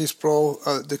at R.C. Sproul.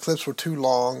 The clips were too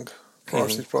long.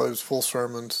 R.C. Sproul was full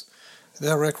sermons. And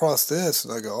then I ran across this,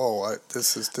 and I go,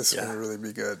 this is going to really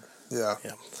be good. Yeah.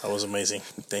 Yeah, that was amazing.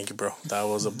 Thank you, bro. That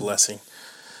was a blessing.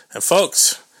 And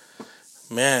folks,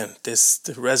 man,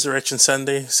 the Resurrection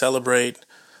Sunday, celebrate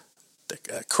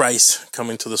Christ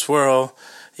coming to this world.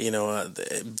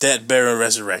 The death, burial, and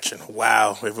resurrection.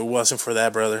 Wow, if it wasn't for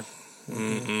that, brother,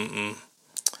 we'd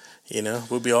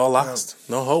be all lost.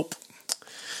 Yeah. No hope.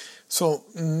 So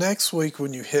next week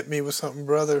when you hit me with something,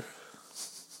 brother,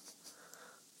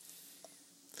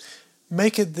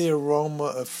 make it the aroma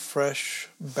of fresh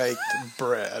baked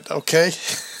bread, okay?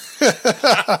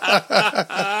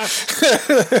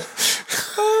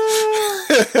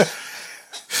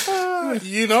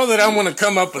 You know that I'm going to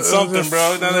come up with something,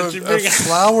 bro. Now that you bring a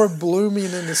flower blooming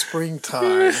in the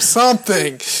springtime.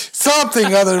 Something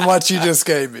something other than what you just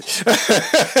gave me.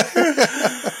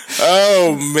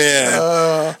 Oh,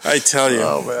 man. I tell you.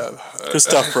 Oh, man. Good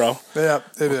stuff, bro. Yeah,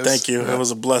 it is. Thank you. Yeah. It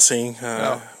was a blessing.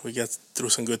 We got through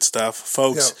some good stuff.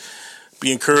 Folks, Yeah.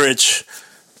 be encouraged.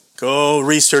 Go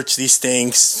research these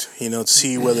things, to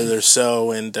see whether they're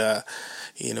so. And,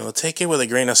 take it with a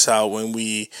grain of salt when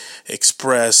we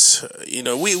express,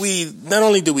 we not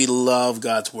only do we love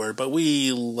God's word, but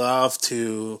we love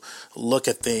to look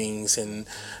at things and,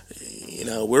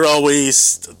 we're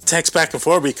always text back and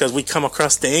forth because we come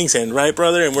across things and right,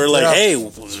 brother. And we're like, hey,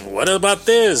 what about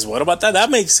this? What about that? That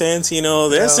makes sense.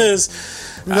 This is,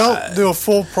 we don't do a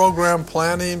full program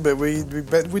planning, but we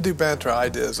do banter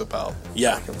ideas about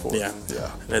back and forth. Yeah.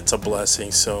 It's a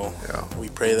blessing. So we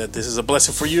pray that this is a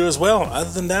blessing for you as well.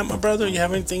 Other than that, my brother, you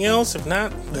have anything else? If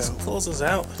not, let's close us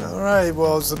out. All right.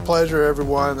 Well, it's a pleasure,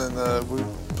 everyone, and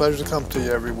pleasure to come to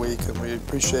you every week, and we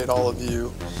appreciate all of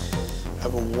you.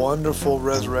 Have a wonderful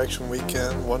Resurrection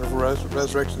weekend, wonderful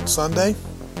Resurrection Sunday,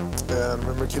 and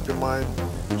remember, keep your mind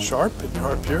sharp and your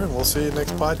heart pure, and we'll see you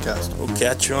next podcast. We'll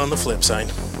catch you on the flip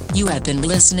side. You have been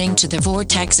listening to the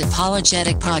Vortex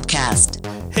Apologetic Podcast.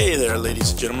 Hey there,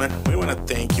 ladies and gentlemen. We want to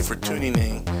thank you for tuning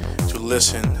in to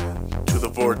listen to the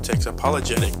Vortex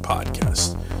Apologetic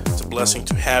Podcast. It's a blessing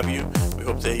to have you. We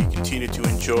hope that you continue to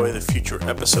enjoy the future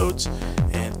episodes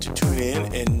and to tune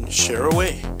in and share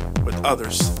away with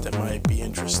others that might be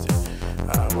interested.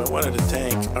 We wanted to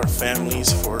thank our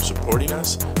families for supporting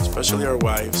us, especially our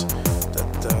wives,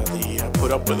 that they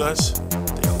put up with us.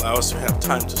 They allow us to have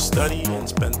time to study and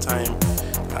spend time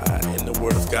in the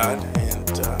Word of God,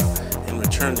 and in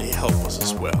return they help us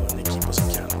as well and they keep us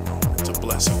accountable. It's a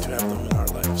blessing to have them in our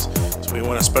lives. So we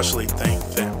want to especially thank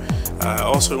them.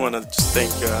 Also want to just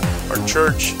thank our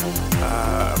church,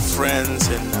 friends,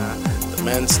 and the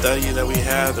men's study that we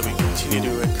have, that we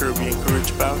continue to be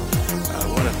encouraged about. I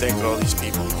want to thank all these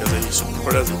people because they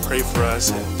support us and pray for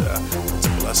us, and it's a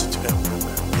blessing to have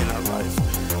them in our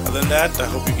life. Other than that, I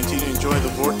hope you continue to enjoy the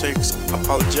Vortex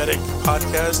Apologetic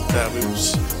Podcast. We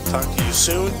will talk to you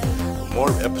soon.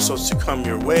 More episodes to come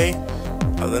your way.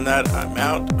 Other than that, I'm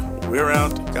out. We're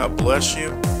out. God bless you.